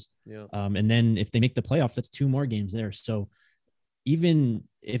years. Yeah. And then if they make the playoff, that's 2 more games there. So even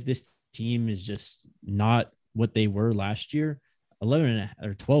if this team is just not what they were last year, 11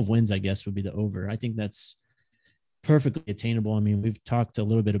 or 12 wins, I guess, would be the over. I think that's perfectly attainable. I mean, we've talked a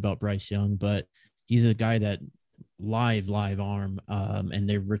little bit about Bryce Young, but he's a guy that live arm, and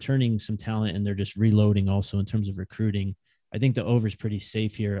they're returning some talent, and they're just reloading also in terms of recruiting. I think the over is pretty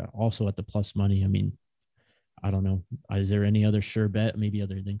safe here, also at the plus money. I mean, I don't know. Is there any other sure bet, maybe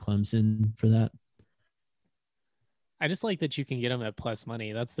other than Clemson, for that? I just like that you can get them at plus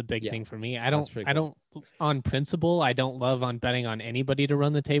money. That's the big thing for me. I don't on principle, I don't love on betting on anybody to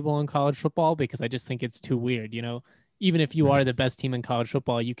run the table in college football, because I just think it's too weird. Even if you are the best team in college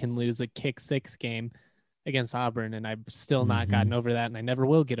football, you can lose a kick 6 game against Auburn. And I've still not gotten over that. And I never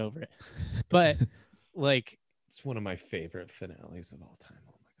will get over it. But like, it's one of my favorite finales of all time.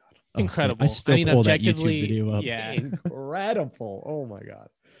 Oh my God. Incredible. I still pull that YouTube video up. Yeah. Incredible. Oh my God.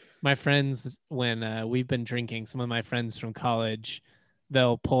 My friends, when we've been drinking, some of my friends from college,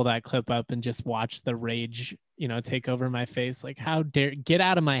 they'll pull that clip up and just watch the rage, take over my face. Like, how dare, get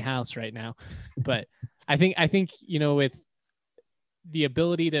out of my house right now. But I think, with the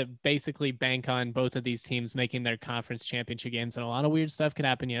ability to basically bank on both of these teams making their conference championship games, and a lot of weird stuff could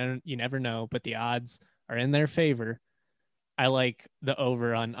happen. You never know, but the odds are in their favor. I like the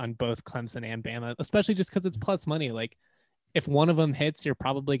over on both Clemson and Bama, especially just because it's plus money. Like, if one of them hits, you're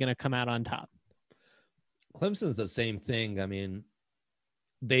probably going to come out on top. Clemson's the same thing. I mean,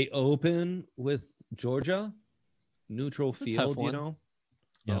 they open with Georgia, neutral field,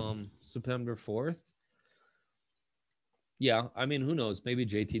 September 4th. Yeah, I mean, who knows? Maybe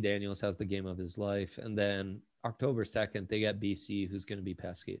JT Daniels has the game of his life, and then October 2nd they get BC, who's going to be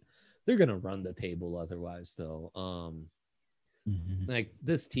pesky. They're going to run the table otherwise, though. Like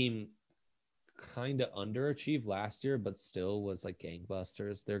this team kind of underachieved last year, but still was like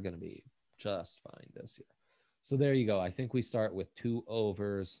gangbusters. They're going to be just fine this year. So there you go. I think we start with 2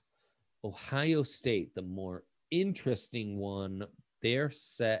 overs. Ohio State, the more interesting one, they're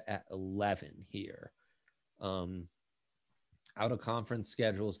set at 11 here. Out of conference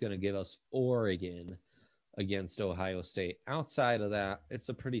schedule is going to give us Oregon against Ohio State. Outside of that, it's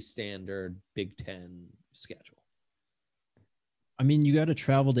a pretty standard Big Ten schedule. I mean, you got to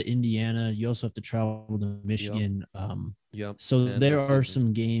travel to Indiana. You also have to travel to Michigan. Yep. So And there Mississippi. are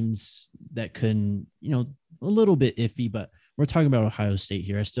some games that can, a little bit iffy, but we're talking about Ohio State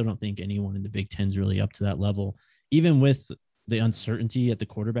here. I still don't think anyone in the Big Ten is really up to that level, even with the uncertainty at the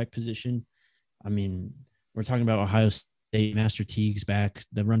quarterback position. I mean, we're talking about Ohio State, Master Teague's back.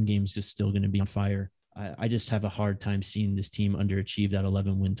 The run game's just still going to be on fire. I just have a hard time seeing this team underachieve that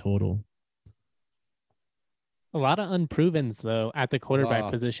 11-win total. A lot of unprovens though at the quarterback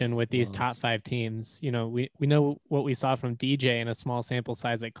Lots, position with these lots. top 5 teams. We know what we saw from DJ in a small sample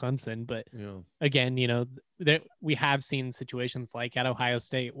size at Clemson, but again, we have seen situations like at Ohio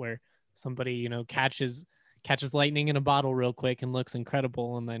State where somebody, catches lightning in a bottle real quick and looks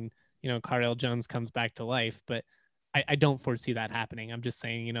incredible, and then Cardale Jones comes back to life. But I don't foresee that happening. I'm just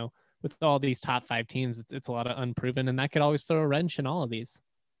saying, with all these top 5 teams, it's a lot of unproven, and that could always throw a wrench in all of these.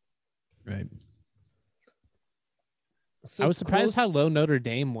 Right. So I was surprised how low Notre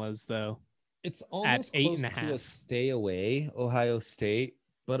Dame was, though. It's almost at close 8.5. to a stay away, Ohio State.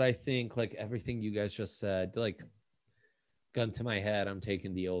 But I think, like everything you guys just said, like gun to my head, I'm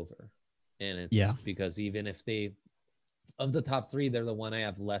taking the over. And it's because even if of the top 3, they're the one I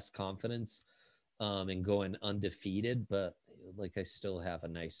have less confidence in going undefeated. But like I still have a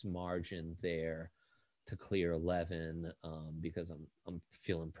nice margin there to clear 11 because I'm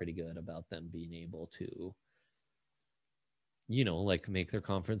feeling pretty good about them being able to, like make their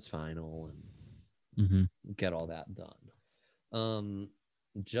conference final and get all that done.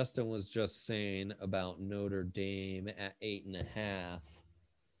 Justin was just saying about Notre Dame at 8.5.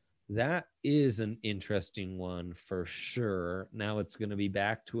 That is an interesting one for sure. Now it's going to be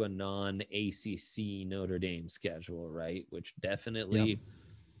back to a non-ACC Notre Dame schedule, right? Which definitely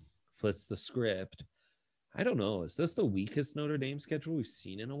flips the script. I don't know. Is this the weakest Notre Dame schedule we've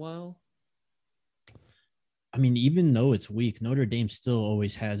seen in a while? I mean, even though it's weak, Notre Dame still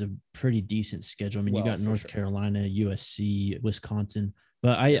always has a pretty decent schedule. I mean, you got North Carolina, USC, Wisconsin,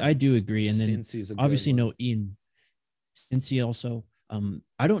 but I do agree. And then obviously Ian Cincy also.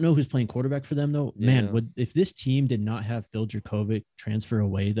 I don't know who's playing quarterback for them though. Man, if this team did not have Phil Jurkovec transfer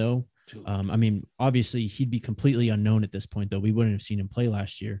away though, I mean, obviously he'd be completely unknown at this point though. We wouldn't have seen him play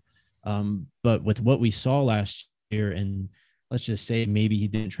last year. But with what we saw last year, and let's just say maybe he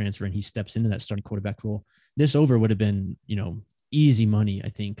didn't transfer and he steps into that starting quarterback role, this over would have been, easy money, I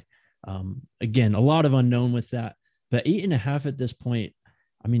think. Again, a lot of unknown with that, but 8.5 at this point.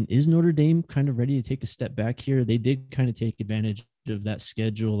 I mean, is Notre Dame kind of ready to take a step back here? They did kind of take advantage of that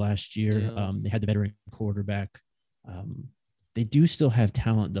schedule last year. They had the veteran quarterback. They do still have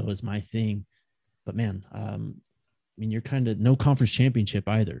talent though, is my thing. But man, I mean, you're kind of no conference championship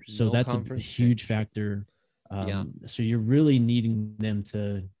either. So that's a huge factor. So you're really needing them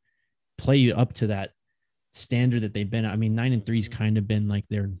to play up to that standard that they've been. I mean, 9-3 has kind of been like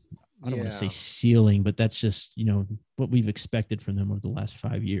their, I don't want to say ceiling, but that's just, what we've expected from them over the last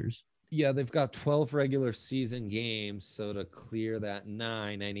 5 years. Yeah, they've got 12 regular season games. So to clear that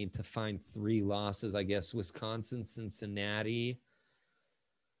 9, I need to find 3 losses. I guess Wisconsin, Cincinnati,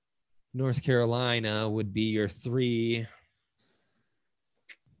 North Carolina would be your 3.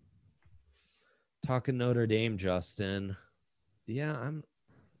 Talking Notre Dame, Justin. Yeah,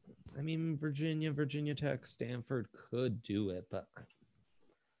 I mean, Virginia Tech, Stanford could do it, but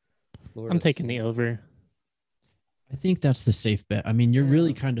I'm taking the over. I think that's the safe bet. I mean, you're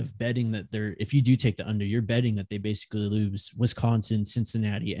really kind of betting that if you do take the under, you're betting that they basically lose Wisconsin,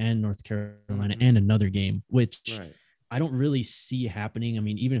 Cincinnati, and North Carolina and another game, which I don't really see happening. I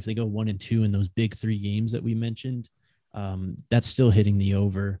mean, even if they go 1-2 in those big 3 games that we mentioned, that's still hitting the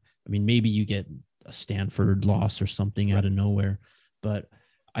over. I mean, maybe you get a Stanford loss or something out of nowhere, but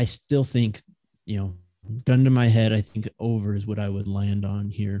I still think, gun to my head, I think over is what I would land on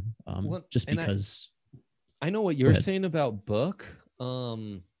here, just because. I know what you're saying about Book.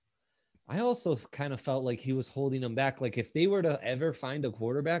 I also kind of felt like he was holding them back. Like if they were to ever find a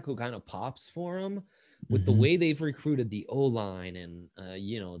quarterback who kind of pops for him with the way they've recruited the O-line and,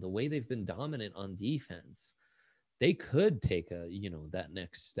 the way they've been dominant on defense, they could take that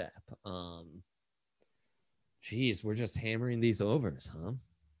next step. Geez, we're just hammering these overs, huh?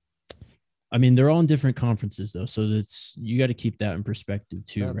 I mean, they're all in different conferences though, so that's you got to keep that in perspective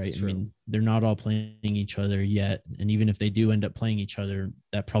too, That's right? true. I mean, they're not all playing each other yet, and even if they do end up playing each other,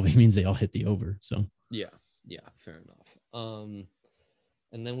 that probably means they all hit the over. So yeah, fair enough.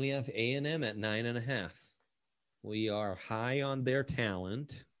 And then we have A&M at 9.5. We are high on their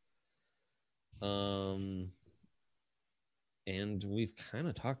talent. And we've kind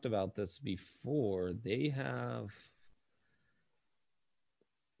of talked about this before. They have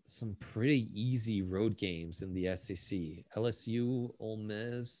some pretty easy road games in the SEC. LSU, Ole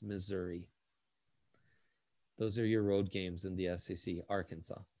Miss, Missouri. Those are your road games in the SEC.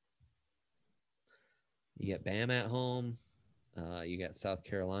 Arkansas. You get Bama at home. You got South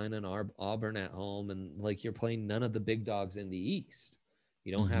Carolina and Auburn at home. And like you're playing none of the big dogs in the East.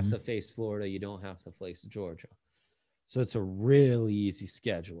 You don't have to face Florida. You don't have to face Georgia. So it's a really easy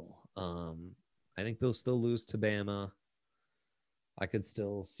schedule. I think they'll still lose to Bama. I could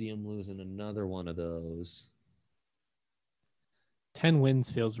still see them losing another one of those. 10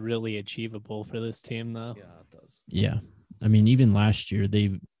 wins feels really achievable for this team, though. Yeah, it does. yeah, I mean, even last year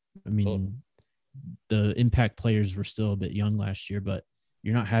the impact players were still a bit young last year, but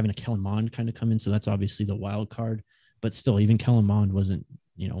you're not having a Kellen Mond kind of come in, so that's obviously the wild card. But still, even Kellen Mond wasn't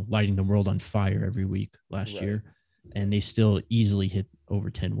lighting the world on fire every week last year, and they still easily hit over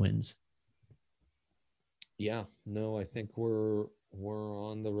 10 wins. Yeah, no, I think we're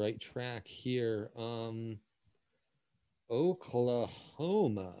on the right track here.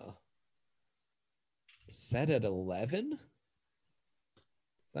 Oklahoma set at 11. Is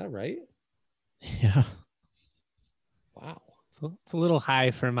that right? Yeah. Wow. So it's a little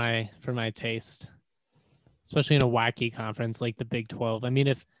high for my taste, especially in a wacky conference like the Big 12. I mean,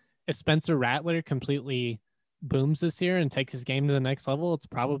 if Spencer Rattler completely booms this year and takes his game to the next level, it's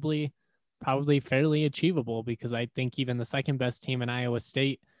probably fairly achievable, because I think even the second best team in Iowa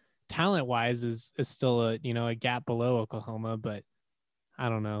State talent wise is still a gap below Oklahoma. But I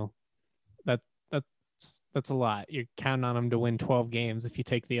don't know, that's a lot. You're counting on them to win 12 games if you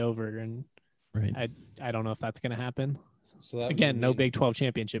take the over, and right. I don't know if that's going to happen. So that again, no Big 12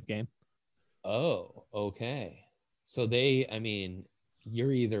 championship game. Oh, okay. So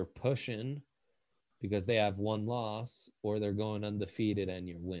you're either pushing because they have one loss, or they're going undefeated and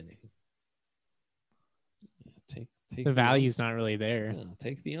you're winning. Take the value's not really there. Yeah,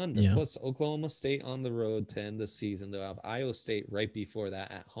 take the under. Yeah. Plus Oklahoma State on the road to end the season. They'll have Iowa State right before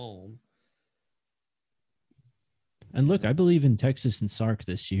that at home. And look, I believe in Texas and Sark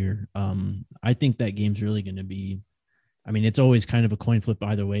this year. I think that game's really going to be, I mean, it's always kind of a coin flip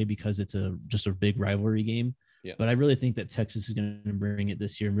either way because it's just a big rivalry game. Yeah. But I really think that Texas is going to bring it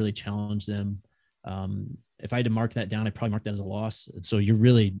this year and really challenge them. If I had to mark that down, I'd probably mark that as a loss. So you're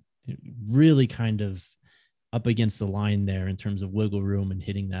really, really kind of up against the line there in terms of wiggle room and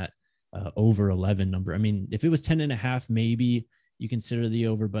hitting that over 11 number. I mean, if it was 10.5, maybe you consider the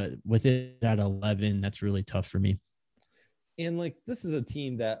over, but with it at 11, that's really tough for me. And this is a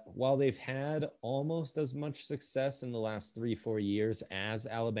team that, while they've had almost as much success in the last 3-4 years as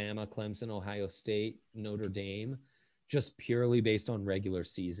Alabama, Clemson, Ohio State, Notre Dame, just purely based on regular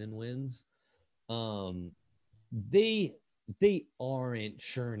season wins, they aren't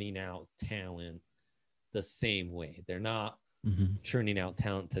churning out talent the same way. They're not churning out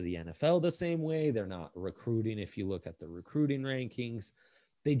talent to the NFL the same way. They're not recruiting. If you look at the recruiting rankings,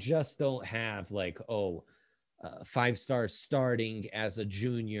 they just don't have 5 stars starting as a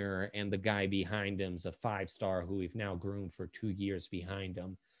junior, and the guy behind him's a 5-star who we've now groomed for 2 years behind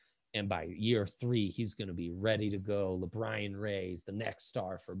him. And by year 3, he's going to be ready to go. LeBron Ray's the next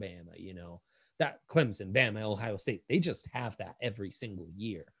star for Bama, that Clemson, Bama, Ohio State, they just have that every single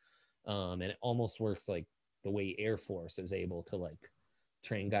year. And it almost works like the way Air Force is able to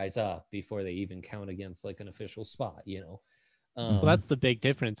train guys up before they even count against an official spot, Well, that's the big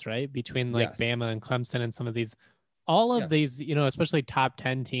difference, right? Between Yes. Bama and Clemson and some of these, all of these, especially top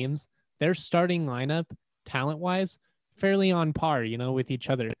 10 teams, their starting lineup, talent wise, fairly on par, with each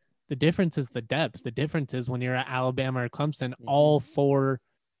other. The difference is the depth. The difference is when you're at Alabama or Clemson, all 4,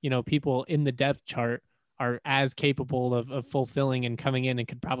 people in the depth chart are as capable of fulfilling and coming in and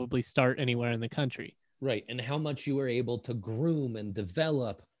could probably start anywhere in the country. Right. And how much you were able to groom and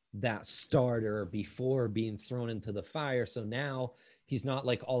develop that starter before being thrown into the fire. So now he's not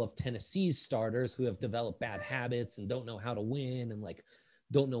like all of Tennessee's starters who have developed bad habits and don't know how to win and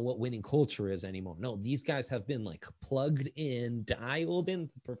don't know what winning culture is anymore. No, these guys have been plugged in, dialed in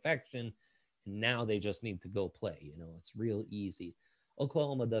to perfection, and now they just need to go play. It's real easy.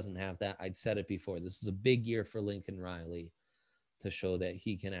 Oklahoma doesn't have that. I'd said it before. This is a big year for Lincoln Riley to show that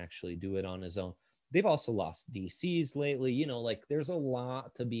he can actually do it on his own. They've also lost DCs lately. You know, like there's a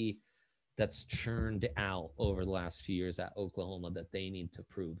lot to be that's churned out over the last few years at Oklahoma that they need to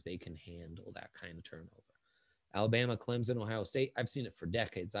prove they can handle that kind of turnover. Alabama, Clemson, Ohio State, I've seen it for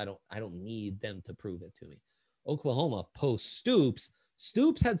decades. I don't need them to prove it to me. Oklahoma post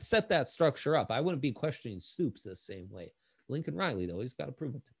Stoops had set that structure up. I wouldn't be questioning Stoops the same way. Lincoln Riley, though, he's got to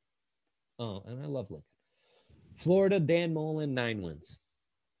prove it to me. Oh, and I love Lincoln. Florida, Dan Mullen, 9 wins.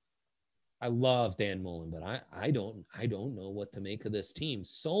 I love Dan Mullen, but I don't know what to make of this team.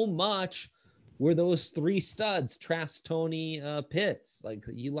 So much were those 3 studs, Trask, Tony, Pitts. Like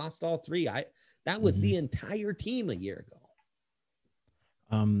you lost all 3. That was the entire team a year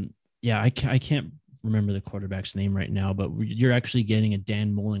ago. Yeah, I can't remember the quarterback's name right now, but you're actually getting a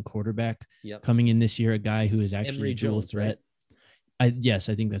Dan Mullen quarterback coming in this year, a guy who is actually Emory a dual Jones, threat. right? Yes,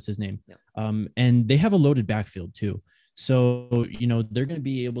 I think that's his name. Yeah. And they have a loaded backfield too. So, you know, they're going to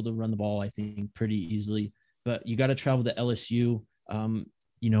be able to run the ball, I think, pretty easily, but you got to travel to LSU.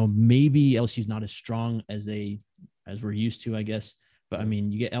 You know, maybe LSU's not as strong as we're used to, I guess. But I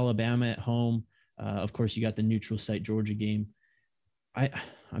mean, you get Alabama at home. Of course, you got the neutral site Georgia game. I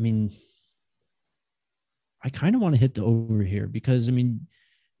mean, I kind of want to hit the over here because, I mean,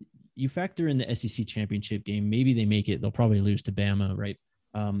 you factor in the SEC championship game. Maybe they make it. They'll probably lose to Bama, right?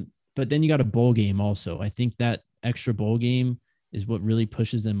 But then you got a bowl game also. I think that extra bowl game is what really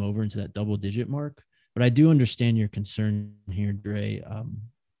pushes them over into that double-digit mark. But I do understand your concern here, Dre.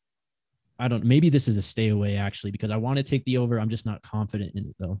 Maybe this is a stay away, actually, because I want to take the over. I'm just not confident in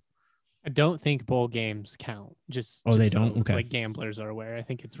it, though. I don't think bowl games count. They don't? Okay. Like gamblers are aware. I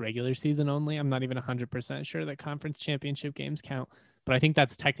think it's regular season only. I'm not even 100% sure that conference championship games count, but I think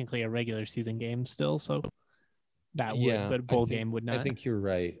that's technically a regular season game still. So that would, but bowl game would not. I think you're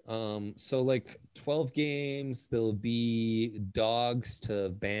right. So like 12 games, there'll be dogs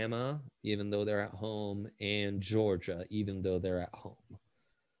to Bama, even though they're at home, and Georgia, even though they're at home.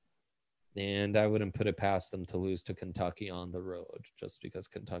 And I wouldn't put it past them to lose to Kentucky on the road just because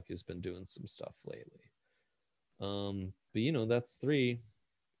Kentucky's been doing some stuff lately. But you know, that's 3.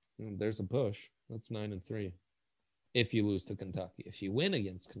 There's a push. That's 9-3. If you lose to Kentucky, if you win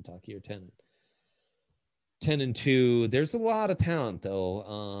against Kentucky, you're 10-2. There's a lot of talent though.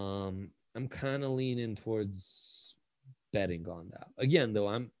 I'm kind of leaning towards betting on that. Again, though,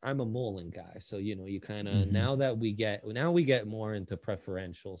 I'm a Mullen guy, so you know, you kind of now we get more into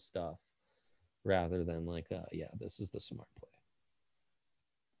preferential stuff rather than like, this is the smart play.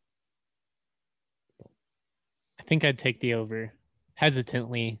 I think I'd take the over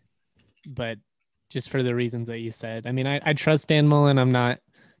hesitantly, but just for the reasons that you said. I mean, I trust Dan Mullen. I'm not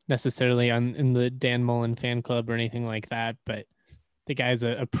necessarily in the Dan Mullen fan club or anything like that, but the guy's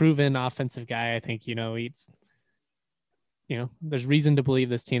a proven offensive guy. I think, you know, there's reason to believe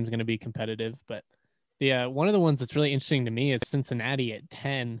this team's going to be competitive, but one of the ones that's really interesting to me is Cincinnati at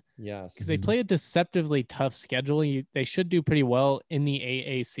 10. Yes. Because they play a deceptively tough schedule. They should do pretty well in the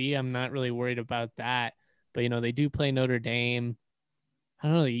AAC. I'm not really worried about that. But, you know, they do play Notre Dame. I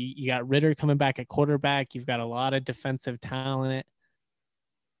don't know. You got Ritter coming back at quarterback. You've got a lot of defensive talent.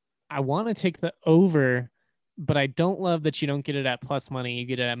 I want to take the over, but I don't love that you don't get it at plus money. You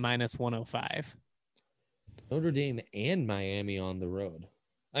get it at minus 105. Notre Dame and Miami on the road.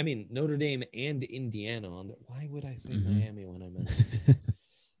 I mean, Notre Dame and Indiana on the. Why would I say Miami when I meant?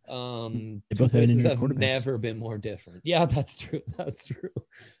 Two places have never been more different. Yeah, that's true. That's true.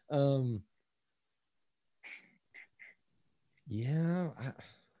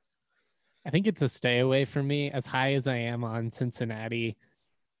 I think it's a stay away for me. As high as I am on Cincinnati,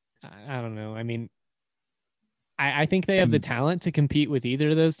 I don't know. I mean, I think they have the talent to compete with either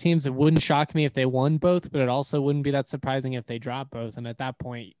of those teams. It wouldn't shock me if they won both, but it also wouldn't be that surprising if they drop both. And at that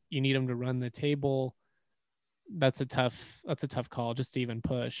point, you need them to run the table. That's a tough call just to even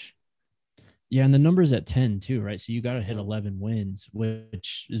push. Yeah, and the number's at 10 too, right? So you got to hit 11 wins,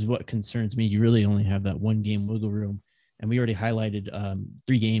 which is what concerns me. You really only have that 1 game wiggle room. And we already highlighted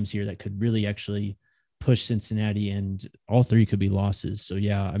 3 games here that could really actually push Cincinnati, and all 3 could be losses. So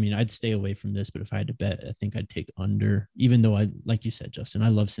yeah, I mean, I'd stay away from this, but if I had to bet, I think I'd take under, even though like you said, Justin, I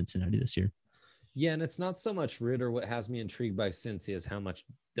love Cincinnati this year. Yeah, and it's not so much Ritter. What has me intrigued by Cincy is how much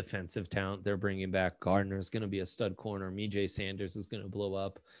defensive talent they're bringing back. Gardner's going to be a stud corner. Mijay Sanders is going to blow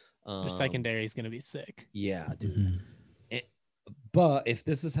up. Their secondary is going to be sick. Yeah, dude. But if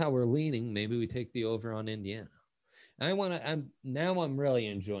this is how we're leaning, maybe we take the over on Indiana. I'm really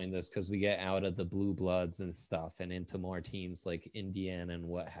enjoying this because we get out of the blue bloods and stuff and into more teams like Indiana and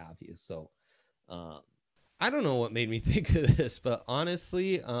what have you. So I don't know what made me think of this, but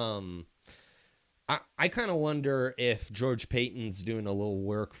honestly, I kind of wonder if George Payton's doing a little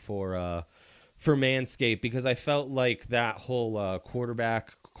work for Manscaped, because I felt like that whole cornerback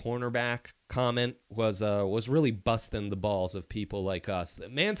comment was really busting the balls of people like us.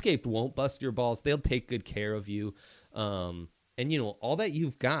 Manscaped won't bust your balls; they'll take good care of you. And all that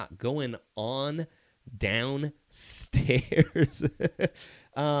you've got going on downstairs.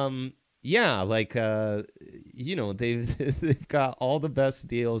 Yeah, like they've got all the best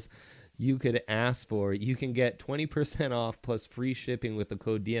deals you could ask for. You can get 20% off plus free shipping with the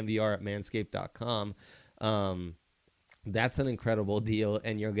code DNVR at manscaped.com. That's an incredible deal,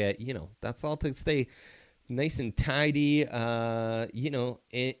 and you'll get, that's all to stay nice and tidy, in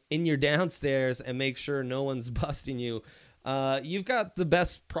your downstairs, and make sure no one's busting you. You've got the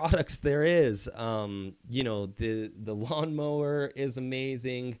best products there is. The lawnmower is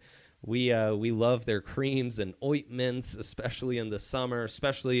amazing. We love their creams and ointments, especially in the summer,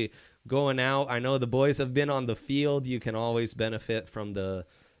 especially going out. I know the boys have been on the field. You can always benefit from the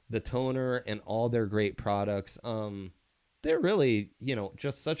toner and all their great products. They're really,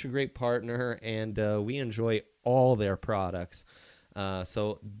 just such a great partner, and we enjoy all their products.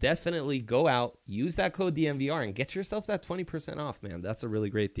 So definitely go out, use that code DNVR, and get yourself that 20% off, man. That's a really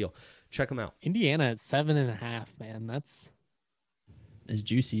great deal. Check them out. Indiana at 7.5, man. It's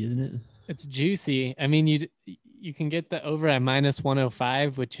juicy, isn't it? It's juicy. I mean, you can get the over at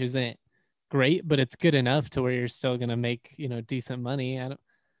 -105, which isn't great, but it's good enough to where you're still gonna make decent money. A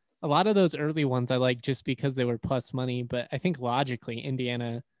lot of those early ones I like just because they were plus money, but I think logically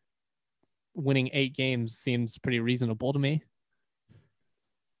Indiana winning 8 games seems pretty reasonable to me.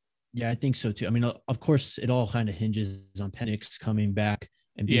 Yeah, I think so too. I mean, of course, it all kind of hinges on Penix coming back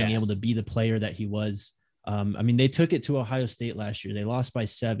and being able to be the player that he was. I mean, they took it to Ohio State last year. They lost by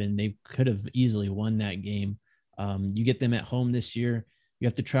 7. They could have easily won that game. You get them at home this year. You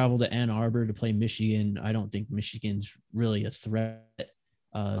have to travel to Ann Arbor to play Michigan. I don't think Michigan's really a threat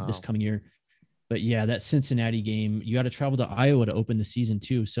this coming year. But yeah, that Cincinnati game, you got to travel to Iowa to open the season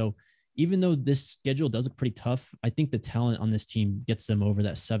too. So even though this schedule does look pretty tough, I think the talent on this team gets them over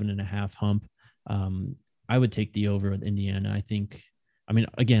that 7.5 hump. I would take the over with Indiana. I mean,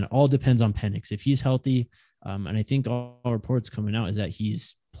 again, all depends on Penix. If he's healthy, and I think all reports coming out is that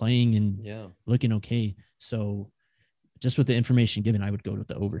he's playing and looking okay. So just with the information given, I would go with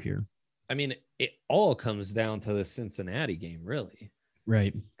the over here. I mean, it all comes down to the Cincinnati game, really.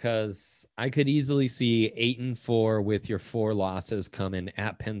 Right. Because I could easily see 8-4 with your 4 losses coming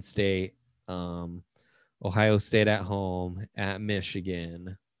at Penn State, Ohio State at home, at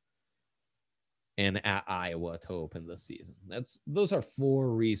Michigan, and at Iowa to open the season. Those are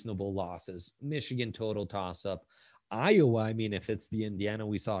 4 reasonable losses. Michigan total toss-up. Iowa, I mean, if it's the Indiana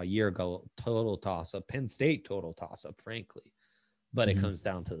we saw a year ago, total toss-up. Penn State total toss-up, frankly. But it comes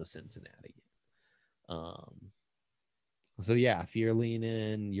down to the Cincinnati game. So yeah, if you're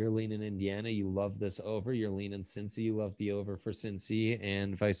leaning Indiana, you love this over. You're leaning Cincy, you love the over for Cincy,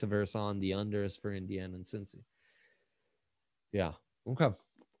 and vice versa on the unders for Indiana and Cincy. Yeah. Okay.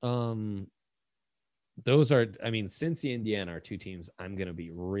 Those are, I mean, Cincy, Indiana are 2 teams I'm going to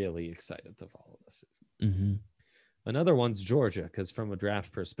be really excited to follow this season. Mm-hmm. Another one's Georgia, because from a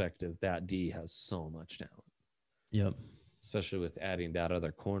draft perspective, that D has so much talent. Yep. Especially with adding that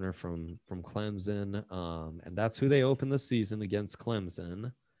other corner from Clemson. And that's who they open the season against,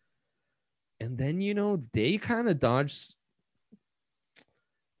 Clemson. And then, they kind of dodged.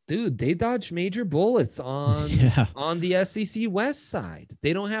 Dude, they dodged major bullets on the SEC West side.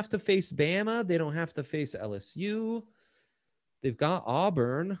 They don't have to face Bama. They don't have to face LSU. They've got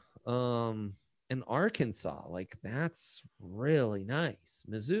Auburn and Arkansas. Like, that's really nice.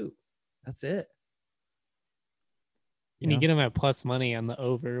 Mizzou. That's it. And you get them at plus money on the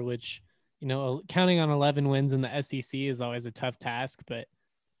over, which, counting on 11 wins in the SEC is always a tough task. But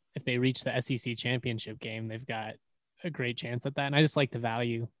if they reach the SEC championship game, they've got a great chance at that. And I just like the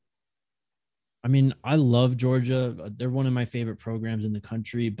value. I mean, I love Georgia. They're one of my favorite programs in the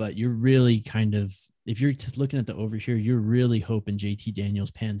country, but you're really kind of, if you're looking at the over here, you're really hoping JT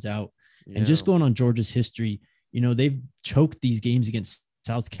Daniels pans out. Yeah. And just going on Georgia's history, they've choked these games against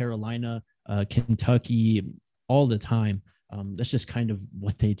South Carolina, Kentucky, all the time. That's just kind of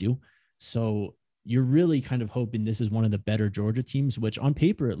what they do. So you're really kind of hoping this is one of the better Georgia teams, which on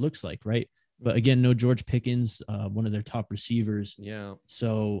paper it looks like, right? But again, no George Pickens, one of their top receivers. Yeah.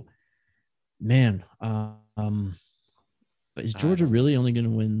 So, man, but is Georgia really only going to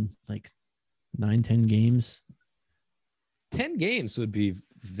win like 9-10 games? 10 games would be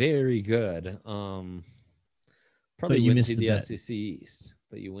very good. Probably you win missed to the the bet. SEC East,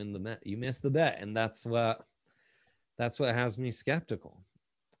 but you win the bet. You missed the bet, and that's what That's what has me skeptical.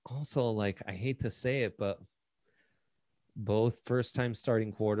 Also, like, I hate to say it, but both first-time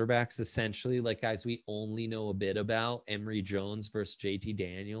starting quarterbacks, essentially, like guys we only know a bit about, Emory Jones versus JT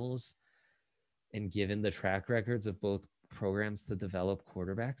Daniels, and given the track records of both programs to develop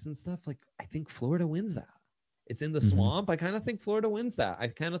quarterbacks and stuff, like, I think Florida wins that. It's in the swamp. I kind of think Florida wins that. I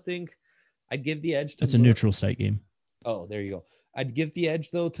kind of think I'd give the edge to That's a neutral site game. Oh, there you go. I'd give the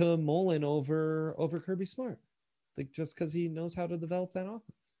edge though to Mullen over Kirby Smart, like, just because he knows how to develop that offense.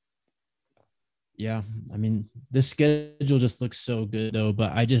 Yeah, I mean, the schedule just looks so good though,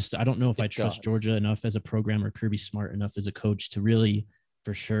 but I don't know if I trust Georgia enough as a program or Kirby Smart enough as a coach to really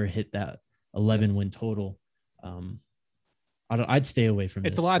for sure hit that 11 win total. I'd stay away from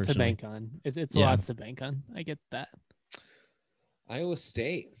it's this. A lot personally. to bank on. It's a lot to bank on. I get that. Iowa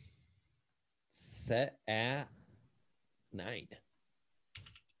State set at 9.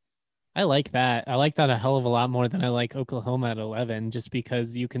 I like that. I like that a hell of a lot more than I like Oklahoma at 11, just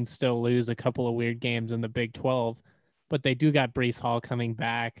because you can still lose a couple of weird games in the Big 12, but they do got Breece Hall coming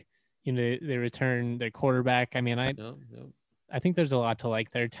back. You know, they return their quarterback. I mean, I think there's a lot to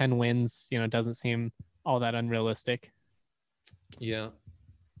like there. 10 wins, you know, doesn't seem all that unrealistic. Yeah.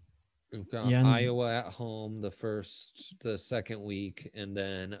 We've got Iowa at home the second week, and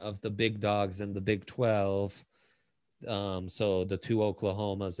then of the big dogs in the Big 12, so the 2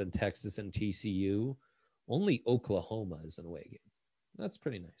 Oklahomas and Texas and TCU, only Oklahoma is an away game. That's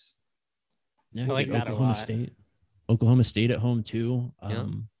pretty nice. Yeah, I like that a lot. Oklahoma State at home too.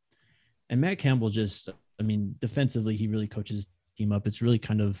 And Matt Campbell defensively, he really coaches the team up. It's really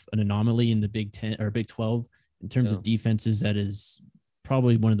kind of an anomaly in the Big 10 or Big 12 in terms of defenses. That is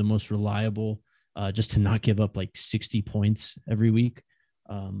probably one of the most reliable, just to not give up like 60 points every week.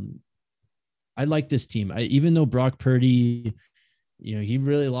 I like this team. Even though Brock Purdy, you know, he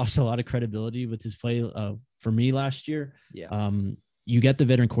really lost a lot of credibility with his play for me last year. Yeah. You get the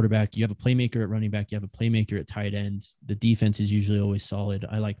veteran quarterback. You have a playmaker at running back. You have a playmaker at tight end. The defense is usually always solid.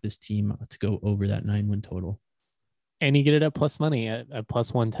 I like this team to go over that 9-win total. And you get it at plus money at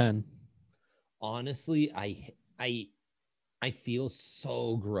plus 110. Honestly, I feel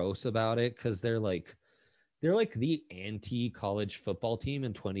so gross about it because they're like the anti-college football team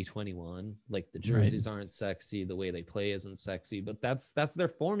in 2021. Like, the jerseys aren't sexy, the way they play isn't sexy, but that's their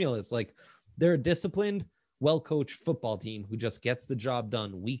formula. It's like they're a disciplined, well-coached football team who just gets the job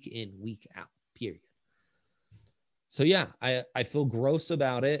done week in, week out, period. So yeah, I feel gross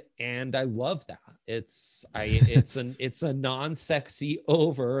about it, and I love that. It's a non-sexy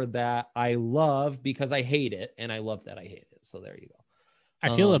over that I love because I hate it, and I love that I hate it. So there you go.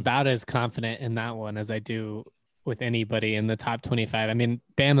 I feel about as confident in that one as I do with anybody in the top 25. I mean,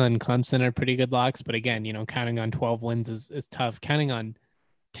 Bama and Clemson are pretty good locks, but again, you know, counting on 12 wins is tough. Counting on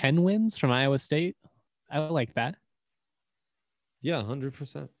 10 wins from Iowa State, I like that. Yeah,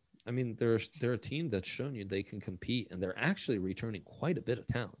 100%. I mean, they're a team that's shown you they can compete, and they're actually returning quite a bit of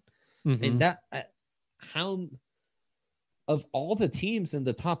talent. Mm-hmm. And that, how, of all the teams in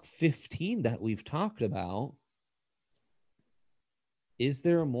the top 15 that we've talked about, is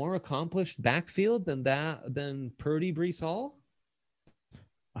there a more accomplished backfield than Purdy, Breece Hall?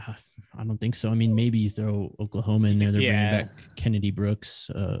 I don't think so. I mean, maybe you throw Oklahoma in there. They're bringing back Kennedy Brooks,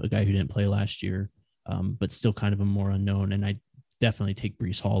 a guy who didn't play last year, but still kind of a more unknown. And I definitely take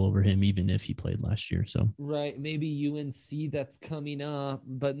Breece Hall over him, even if he played last year. So right, maybe UNC that's coming up,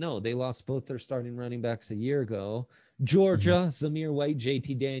 but no, they lost both their starting running backs a year ago. Georgia, Zamir White,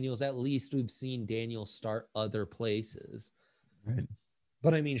 JT Daniels. At least we've seen Daniels start other places. Right.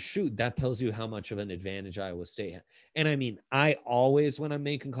 But I mean, shoot, that tells you how much of an advantage Iowa State had. And I mean, I always, when I'm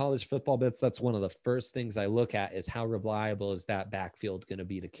making college football bets, that's one of the first things I look at is how reliable is that backfield going to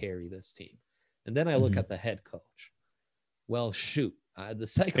be to carry this team. And then I look at the head coach. Well, shoot, the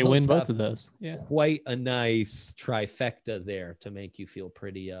Cyclones they win both of those. Yeah, quite a nice trifecta there to make you feel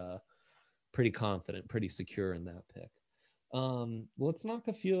pretty confident, pretty secure in that pick. Let's knock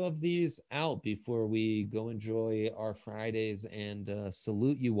a few of these out before we go enjoy our Fridays and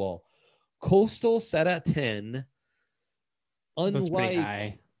salute you all. Coastal set at 10.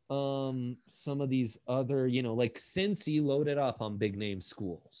 Unlike some of these other, you know, like Cincy loaded up on big name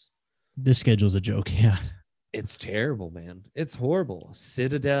schools. This schedule's a joke. Yeah. It's terrible, man. It's horrible.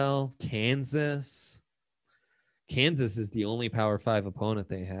 Citadel, Kansas. Kansas is the only Power 5 opponent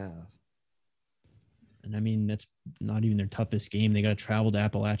they have. And I mean, that's not even their toughest game. They got to travel to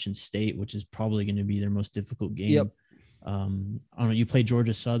Appalachian State, which is probably going to be their most difficult game. Yep. I don't know. You play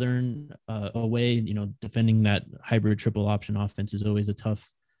Georgia Southern away, you know, defending that hybrid triple option offense is always a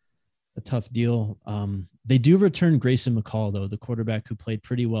tough a tough deal. They do return Grayson McCall, though, the quarterback who played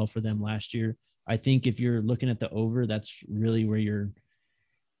pretty well for them last year. I think if you're looking at the over, that's really where you're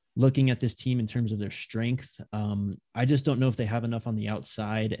looking at this team in terms of their strength. I just don't know if they have enough on the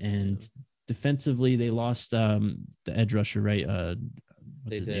outside, and defensively they lost the edge rusher, right?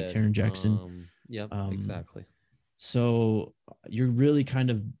 What's his name? Taron Jackson. Exactly. So you're really kind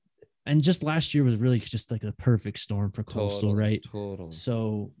of, and just last year was really just like a perfect storm for Coastal, right? Totally.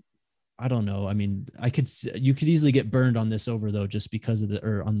 So I don't know. I mean, you could easily get burned on this over though, just because of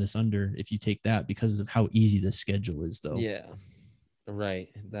or on this under, if you take that, because of how easy the schedule is though. Yeah, right.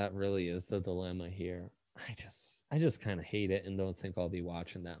 That really is the dilemma here. I just kind of hate it and don't think I'll be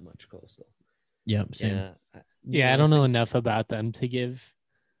watching that much Coastal. Yeah, same. I don't know enough about them to give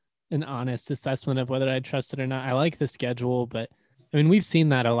an honest assessment of whether I trust it or not. I like the schedule, but I mean, we've seen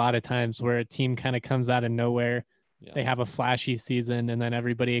that a lot of times where a team kind of comes out of nowhere. Yeah. They have a flashy season and then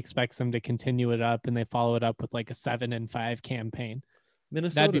everybody expects them to continue it up and they follow it up with like a 7-5 campaign.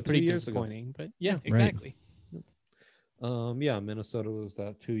 Minnesota, that'd be pretty disappointing, but yeah, exactly. Right. Minnesota was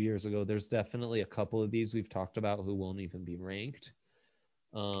that 2 years ago. There's definitely a couple of these we've talked about who won't even be ranked.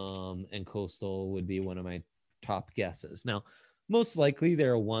 And Coastal would be one of my top guesses. Now, most likely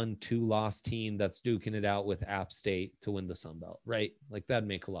they're a 1-2 loss team that's duking it out with App State to win the Sun Belt, right? Like that'd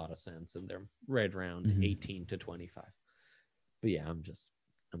make a lot of sense. And they're right around 18 to 25. But yeah, I'm just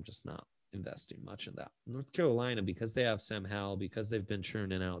not investing much in that. North Carolina, because they have Sam Howell, because they've been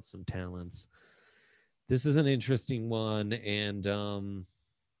churning out some talents. This is an interesting one. And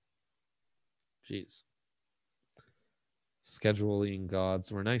scheduling gods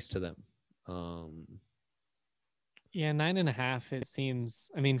were nice to them. 9.5. It seems.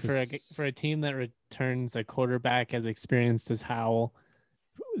 I mean, for a team that returns a quarterback as experienced as Howell,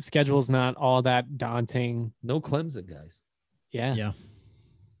 schedule's not all that daunting. No Clemson guys. Yeah.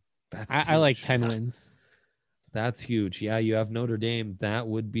 I like 10 wins. That's huge. Yeah, you have Notre Dame. That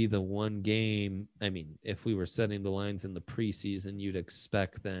would be the one game. I mean, if we were setting the lines in the preseason, you'd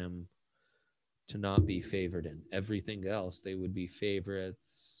expect them to not be favored in everything else. They would be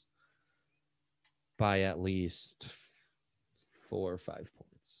favorites by at least 4 or 5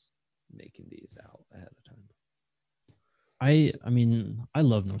 points, making these out ahead of time. I mean, I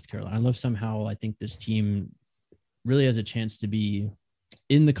love North Carolina. I love somehow. I think this team really has a chance to be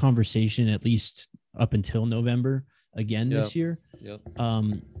in the conversation at least up until November again this year. Yep.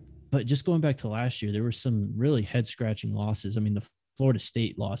 But just going back to last year, there were some really head-scratching losses. I mean, the Florida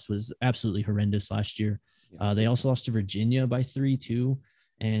State loss was absolutely horrendous last year. They also lost to Virginia by 3-2,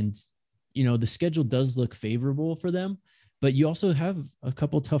 and the schedule does look favorable for them, but you also have a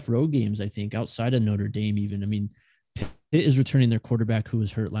couple tough road games, I think, outside of Notre Dame even. I mean, Pitt is returning their quarterback who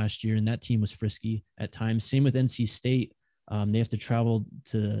was hurt last year, and that team was frisky at times. Same with NC State. They have to travel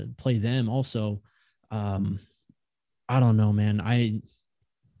to play them also. I don't know, man.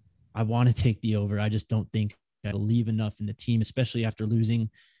 I want to take the over. I just don't think I believe enough in the team, especially after losing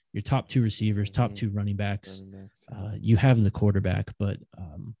your top 2 receivers, top 2 running backs. You have the quarterback, but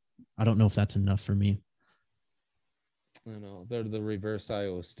I don't know if that's enough for me. I know. They're the reverse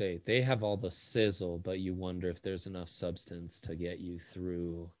Iowa State. They have all the sizzle, but you wonder if there's enough substance to get you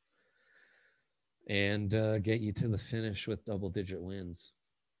through and get you to the finish with double-digit wins.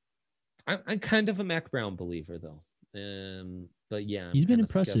 I'm kind of a Mac Brown believer, though. But yeah, he's been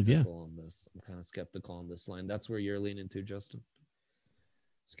impressive. Yeah, on this. I'm kind of skeptical on this line. That's where you're leaning to, Justin.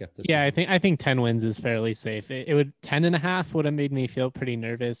 Skepticism. Yeah, I think 10 wins is fairly safe. It would 10.5 would have made me feel pretty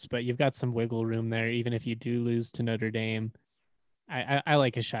nervous, but you've got some wiggle room there. Even if you do lose to Notre Dame, I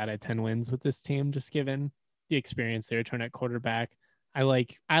like a shot at 10 wins with this team, just given the experience they return at quarterback. I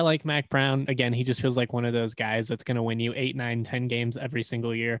like Mac Brown. Again, he just feels like one of those guys that's going to win you 8, 9, 10 games every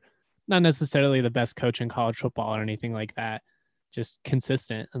single year. Not necessarily the best coach in college football or anything like that. Just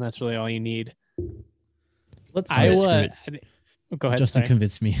consistent, and that's really all you need. Iowa. Go ahead. Justin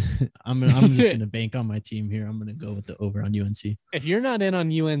convinced me. I'm just gonna bank on my team here. I'm gonna go with the over on UNC. If you're not in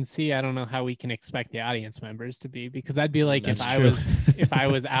on UNC, I don't know how we can expect the audience members to be, because that'd be like if I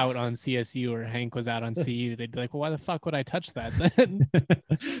was out on CSU or Hank was out on CU, they'd be like, well, why the fuck would I touch that then?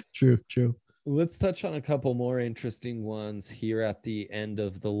 True. Let's touch on a couple more interesting ones here at the end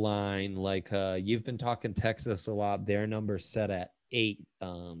of the line. Like you've been talking Texas a lot. Their number's set at 8,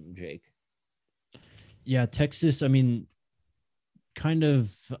 Jake. Yeah, Texas, I mean, kind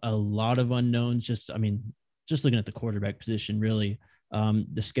of a lot of unknowns. Just looking at the quarterback position, really.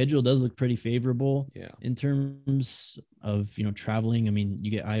 The schedule does look pretty favorable in terms of, traveling. I mean, you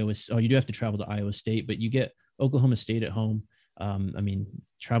get you do have to travel to Iowa State, but you get Oklahoma State at home.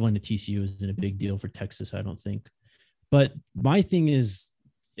 Traveling to TCU isn't a big deal for Texas, I don't think. But my thing is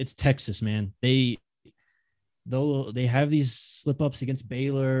it's Texas, man. They have these slip ups against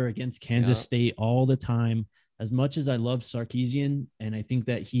Baylor, against Kansas State all the time. As much as I love Sarkisian, and I think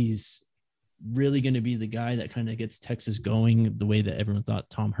that he's really going to be the guy that kind of gets Texas going the way that everyone thought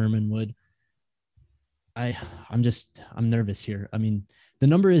Tom Herman would. I'm nervous here. I mean, the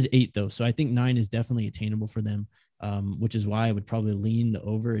number is 8 though. So I think 9 is definitely attainable for them, which is why I would probably lean the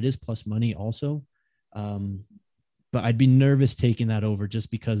over. It is plus money also. But I'd be nervous taking that over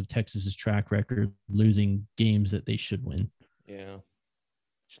just because of Texas's track record, losing games that they should win. Yeah.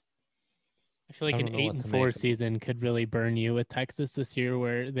 I feel like an 8-4 season could really burn you with Texas this year,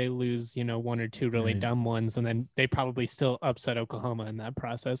 where they lose, 1 or 2 really dumb ones, and then they probably still upset Oklahoma in that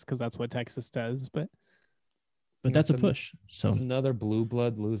process because that's what Texas does. But that's a push. So it's another blue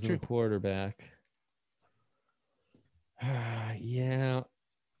blood losing a quarterback. Yeah,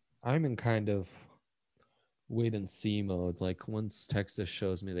 I'm in kind of wait and see mode. Like once Texas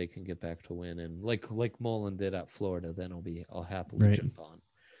shows me they can get back to winning, like Mullen did at Florida, then I'll happily jump on.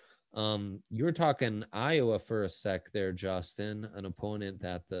 You were talking Iowa for a sec there, Justin, an opponent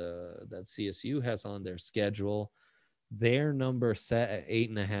that CSU has on their schedule. Their number set at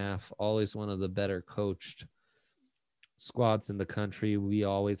 8.5, always one of the better coached squads in the country. We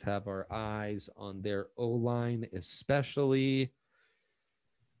always have our eyes on their O-line, especially.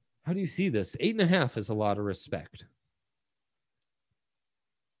 How do you see this? 8.5 is a lot of respect.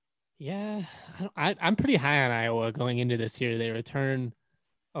 Yeah, I'm pretty high on Iowa going into this year. They return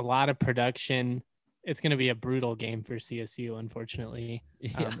a lot of production. It's going to be a brutal game for CSU, unfortunately.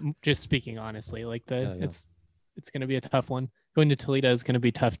 Yeah. Just speaking honestly, like it's going to be a tough one. Going to Toledo is going to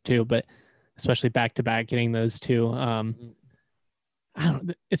be tough too, but especially back to back, getting those two.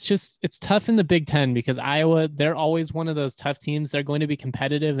 It's tough in the Big Ten because Iowa, they're always one of those tough teams. They're going to be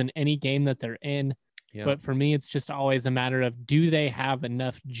competitive in any game that they're in. Yeah. But for me, it's just always a matter of, do they have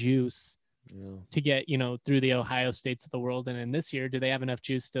enough juice to get, through the Ohio States of the world? And in this year, do they have enough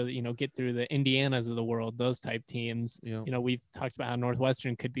juice to, get through the Indianas of the world, those type teams? Yeah. We've talked about how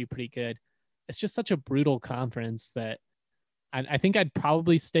Northwestern could be pretty good. It's just such a brutal conference that I think I'd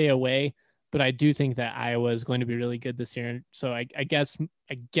probably stay away, but I do think that Iowa is going to be really good this year. So I guess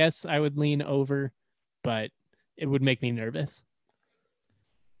I would lean over, but it would make me nervous.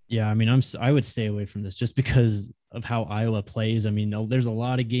 Yeah, I mean, I would stay away from this just because of how Iowa plays. I mean, there's a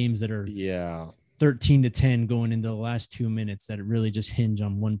lot of games that are 13-10 going into the last 2 minutes that really just hinge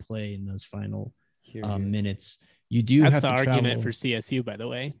on one play in those final minutes. You do have to travel. That's the argument for CSU, by the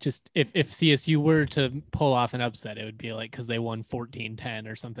way. Just if CSU were to pull off an upset, it would be like because they won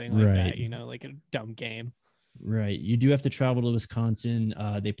 14-10 or something like that, like a dumb game. Right. You do have to travel to Wisconsin.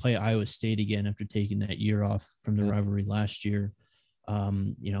 They play Iowa State again after taking that year off from the rivalry last year.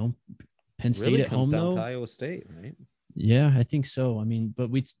 Penn State really at comes home down though. To Iowa State, right? Yeah, I think so. I mean, but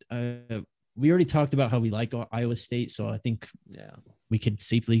we already talked about how we like Iowa State, so I think we could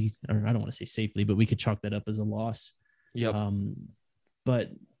safely, or I don't want to say safely, but we could chalk that up as a loss. Yeah.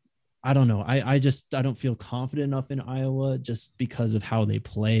 But I don't know. I don't feel confident enough in Iowa just because of how they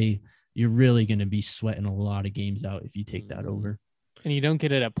play. You're really going to be sweating a lot of games out if you take that over. And you don't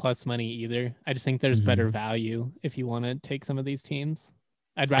get it at plus money either. I just think there's better value if you want to take some of these teams.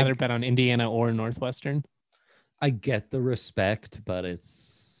 I'd rather bet on Indiana or Northwestern. I get the respect, but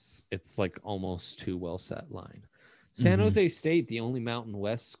it's like almost too well set line. San Jose State, the only Mountain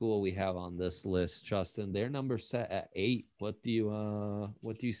West school we have on this list, Justin, their number set at 8. What do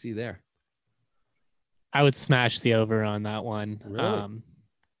you see there? I would smash the over on that one. Really?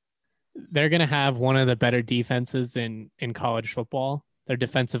 They're going to have one of the better defenses in college football. Their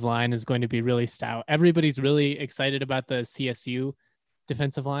defensive line is going to be really stout. Everybody's really excited about the CSU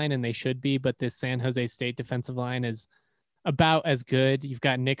defensive line, and they should be, but this San Jose State defensive line is about as good. You've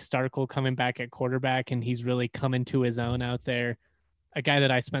got Nick Starkel coming back at quarterback, and he's really coming to his own out there. A guy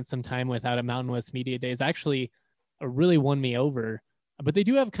that I spent some time with out at Mountain West Media Days actually really won me over. But they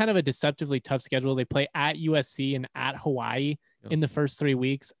do have kind of a deceptively tough schedule. They play at USC and at Hawaii in the first 3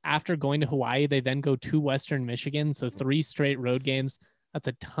 weeks. After going to Hawaii, they then go to Western Michigan. So 3 straight road games. That's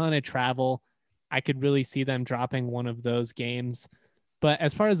a ton of travel. I could really see them dropping one of those games. But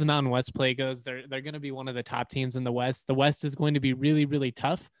as far as the Mountain West play goes, they're going to be one of the top teams in the West. The West is going to be really, really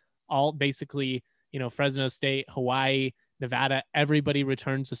tough. All basically, Fresno State, Hawaii, Nevada, everybody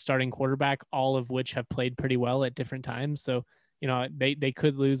returns a starting quarterback, all of which have played pretty well at different times. So, they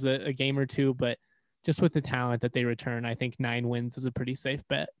could lose a game or two, but just with the talent that they return, I think 9 wins is a pretty safe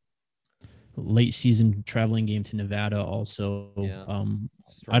bet. Late season traveling game to Nevada also.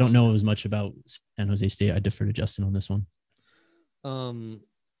 I don't know as much about San Jose State. I defer to Justin on this one.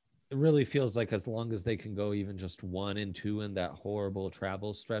 it really feels like as long as they can go even just 1-2 in that horrible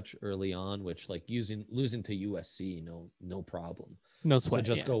travel stretch early on, which like losing to USC, no problem. No sweat.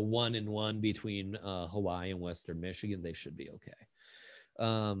 So just go 1-1 between Hawaii and Western Michigan. They should be okay.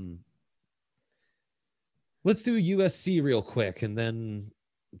 Let's do USC real quick, and then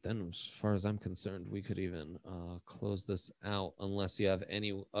as far as I'm concerned, we could even close this out unless you have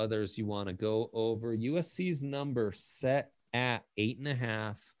any others you want to go over. USC's number set at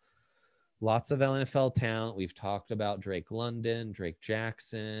 8.5. Lots of NFL talent. We've talked about Drake London, Drake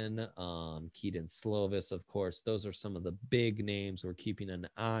Jackson, Keaton Slovis, of course. Those are some of the big names we're keeping an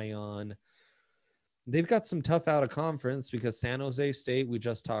eye on. They've got some tough out of conference because San Jose State, we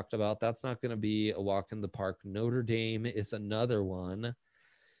just talked about, that's not going to be a walk in the park. Notre Dame is another one.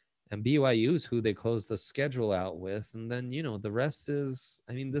 And BYU is who they close the schedule out with. And then, the rest is,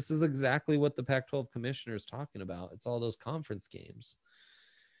 this is exactly what the Pac-12 commissioner is talking about. It's all those conference games.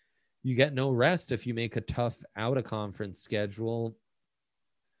 You get no rest if you make a tough out-of-conference schedule.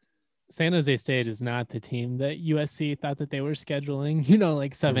 San Jose State is not the team that USC thought that they were scheduling,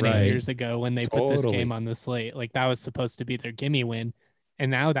 like 7-8 years ago when they put this game on the slate. Like, that was supposed to be their gimme win.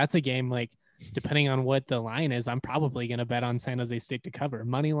 And now that's a game, like, depending on what the line is, I'm probably going to bet on San Jose State to cover.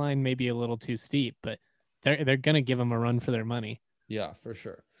 Money line may be a little too steep, but they're going to give them a run for their money. Yeah, for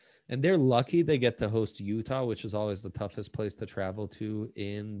sure. And they're lucky they get to host Utah, which is always the toughest place to travel to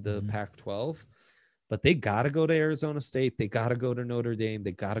in the Pac-12. But they got to go to Arizona State. They got to go to Notre Dame.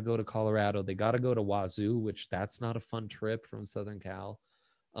 They got to go to Colorado. They got to go to Wazoo, which that's not a fun trip from Southern Cal.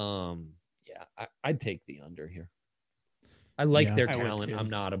 I'd take the under here. I like their talent. I'm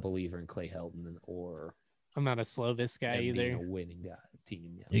not a believer in Clay Helton or I'm not a Slovis guy either. A winning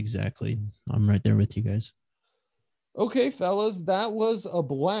team. Yeah. Exactly. I'm right there with you guys. Okay, fellas, that was a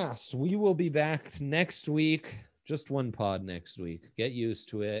blast. We will be back next week. Just one pod next week. Get used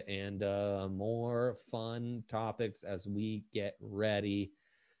to it, and more fun topics as we get ready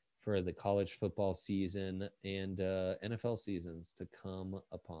for the college football season and NFL seasons to come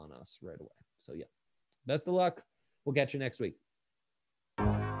upon us right away. So, yeah, best of luck. We'll catch you next week.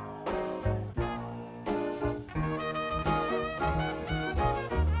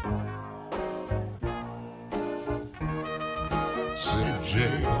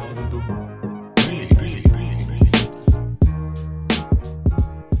 CJ on the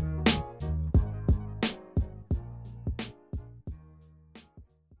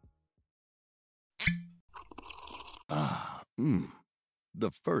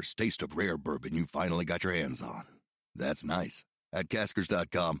the first taste of rare bourbon you finally got your hands on. That's nice. At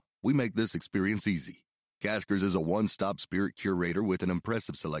Caskers.com, we make this experience easy. Caskers is a one-stop spirit curator with an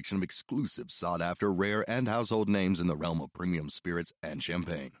impressive selection of exclusive, sought-after, rare, and household names in the realm of premium spirits and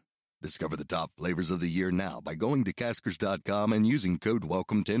champagne. Discover the top flavors of the year now by going to Caskers.com and using code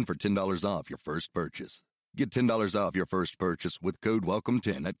WELCOME10 for $10 off your first purchase. Get $10 off your first purchase with code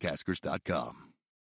WELCOME10 at Caskers.com.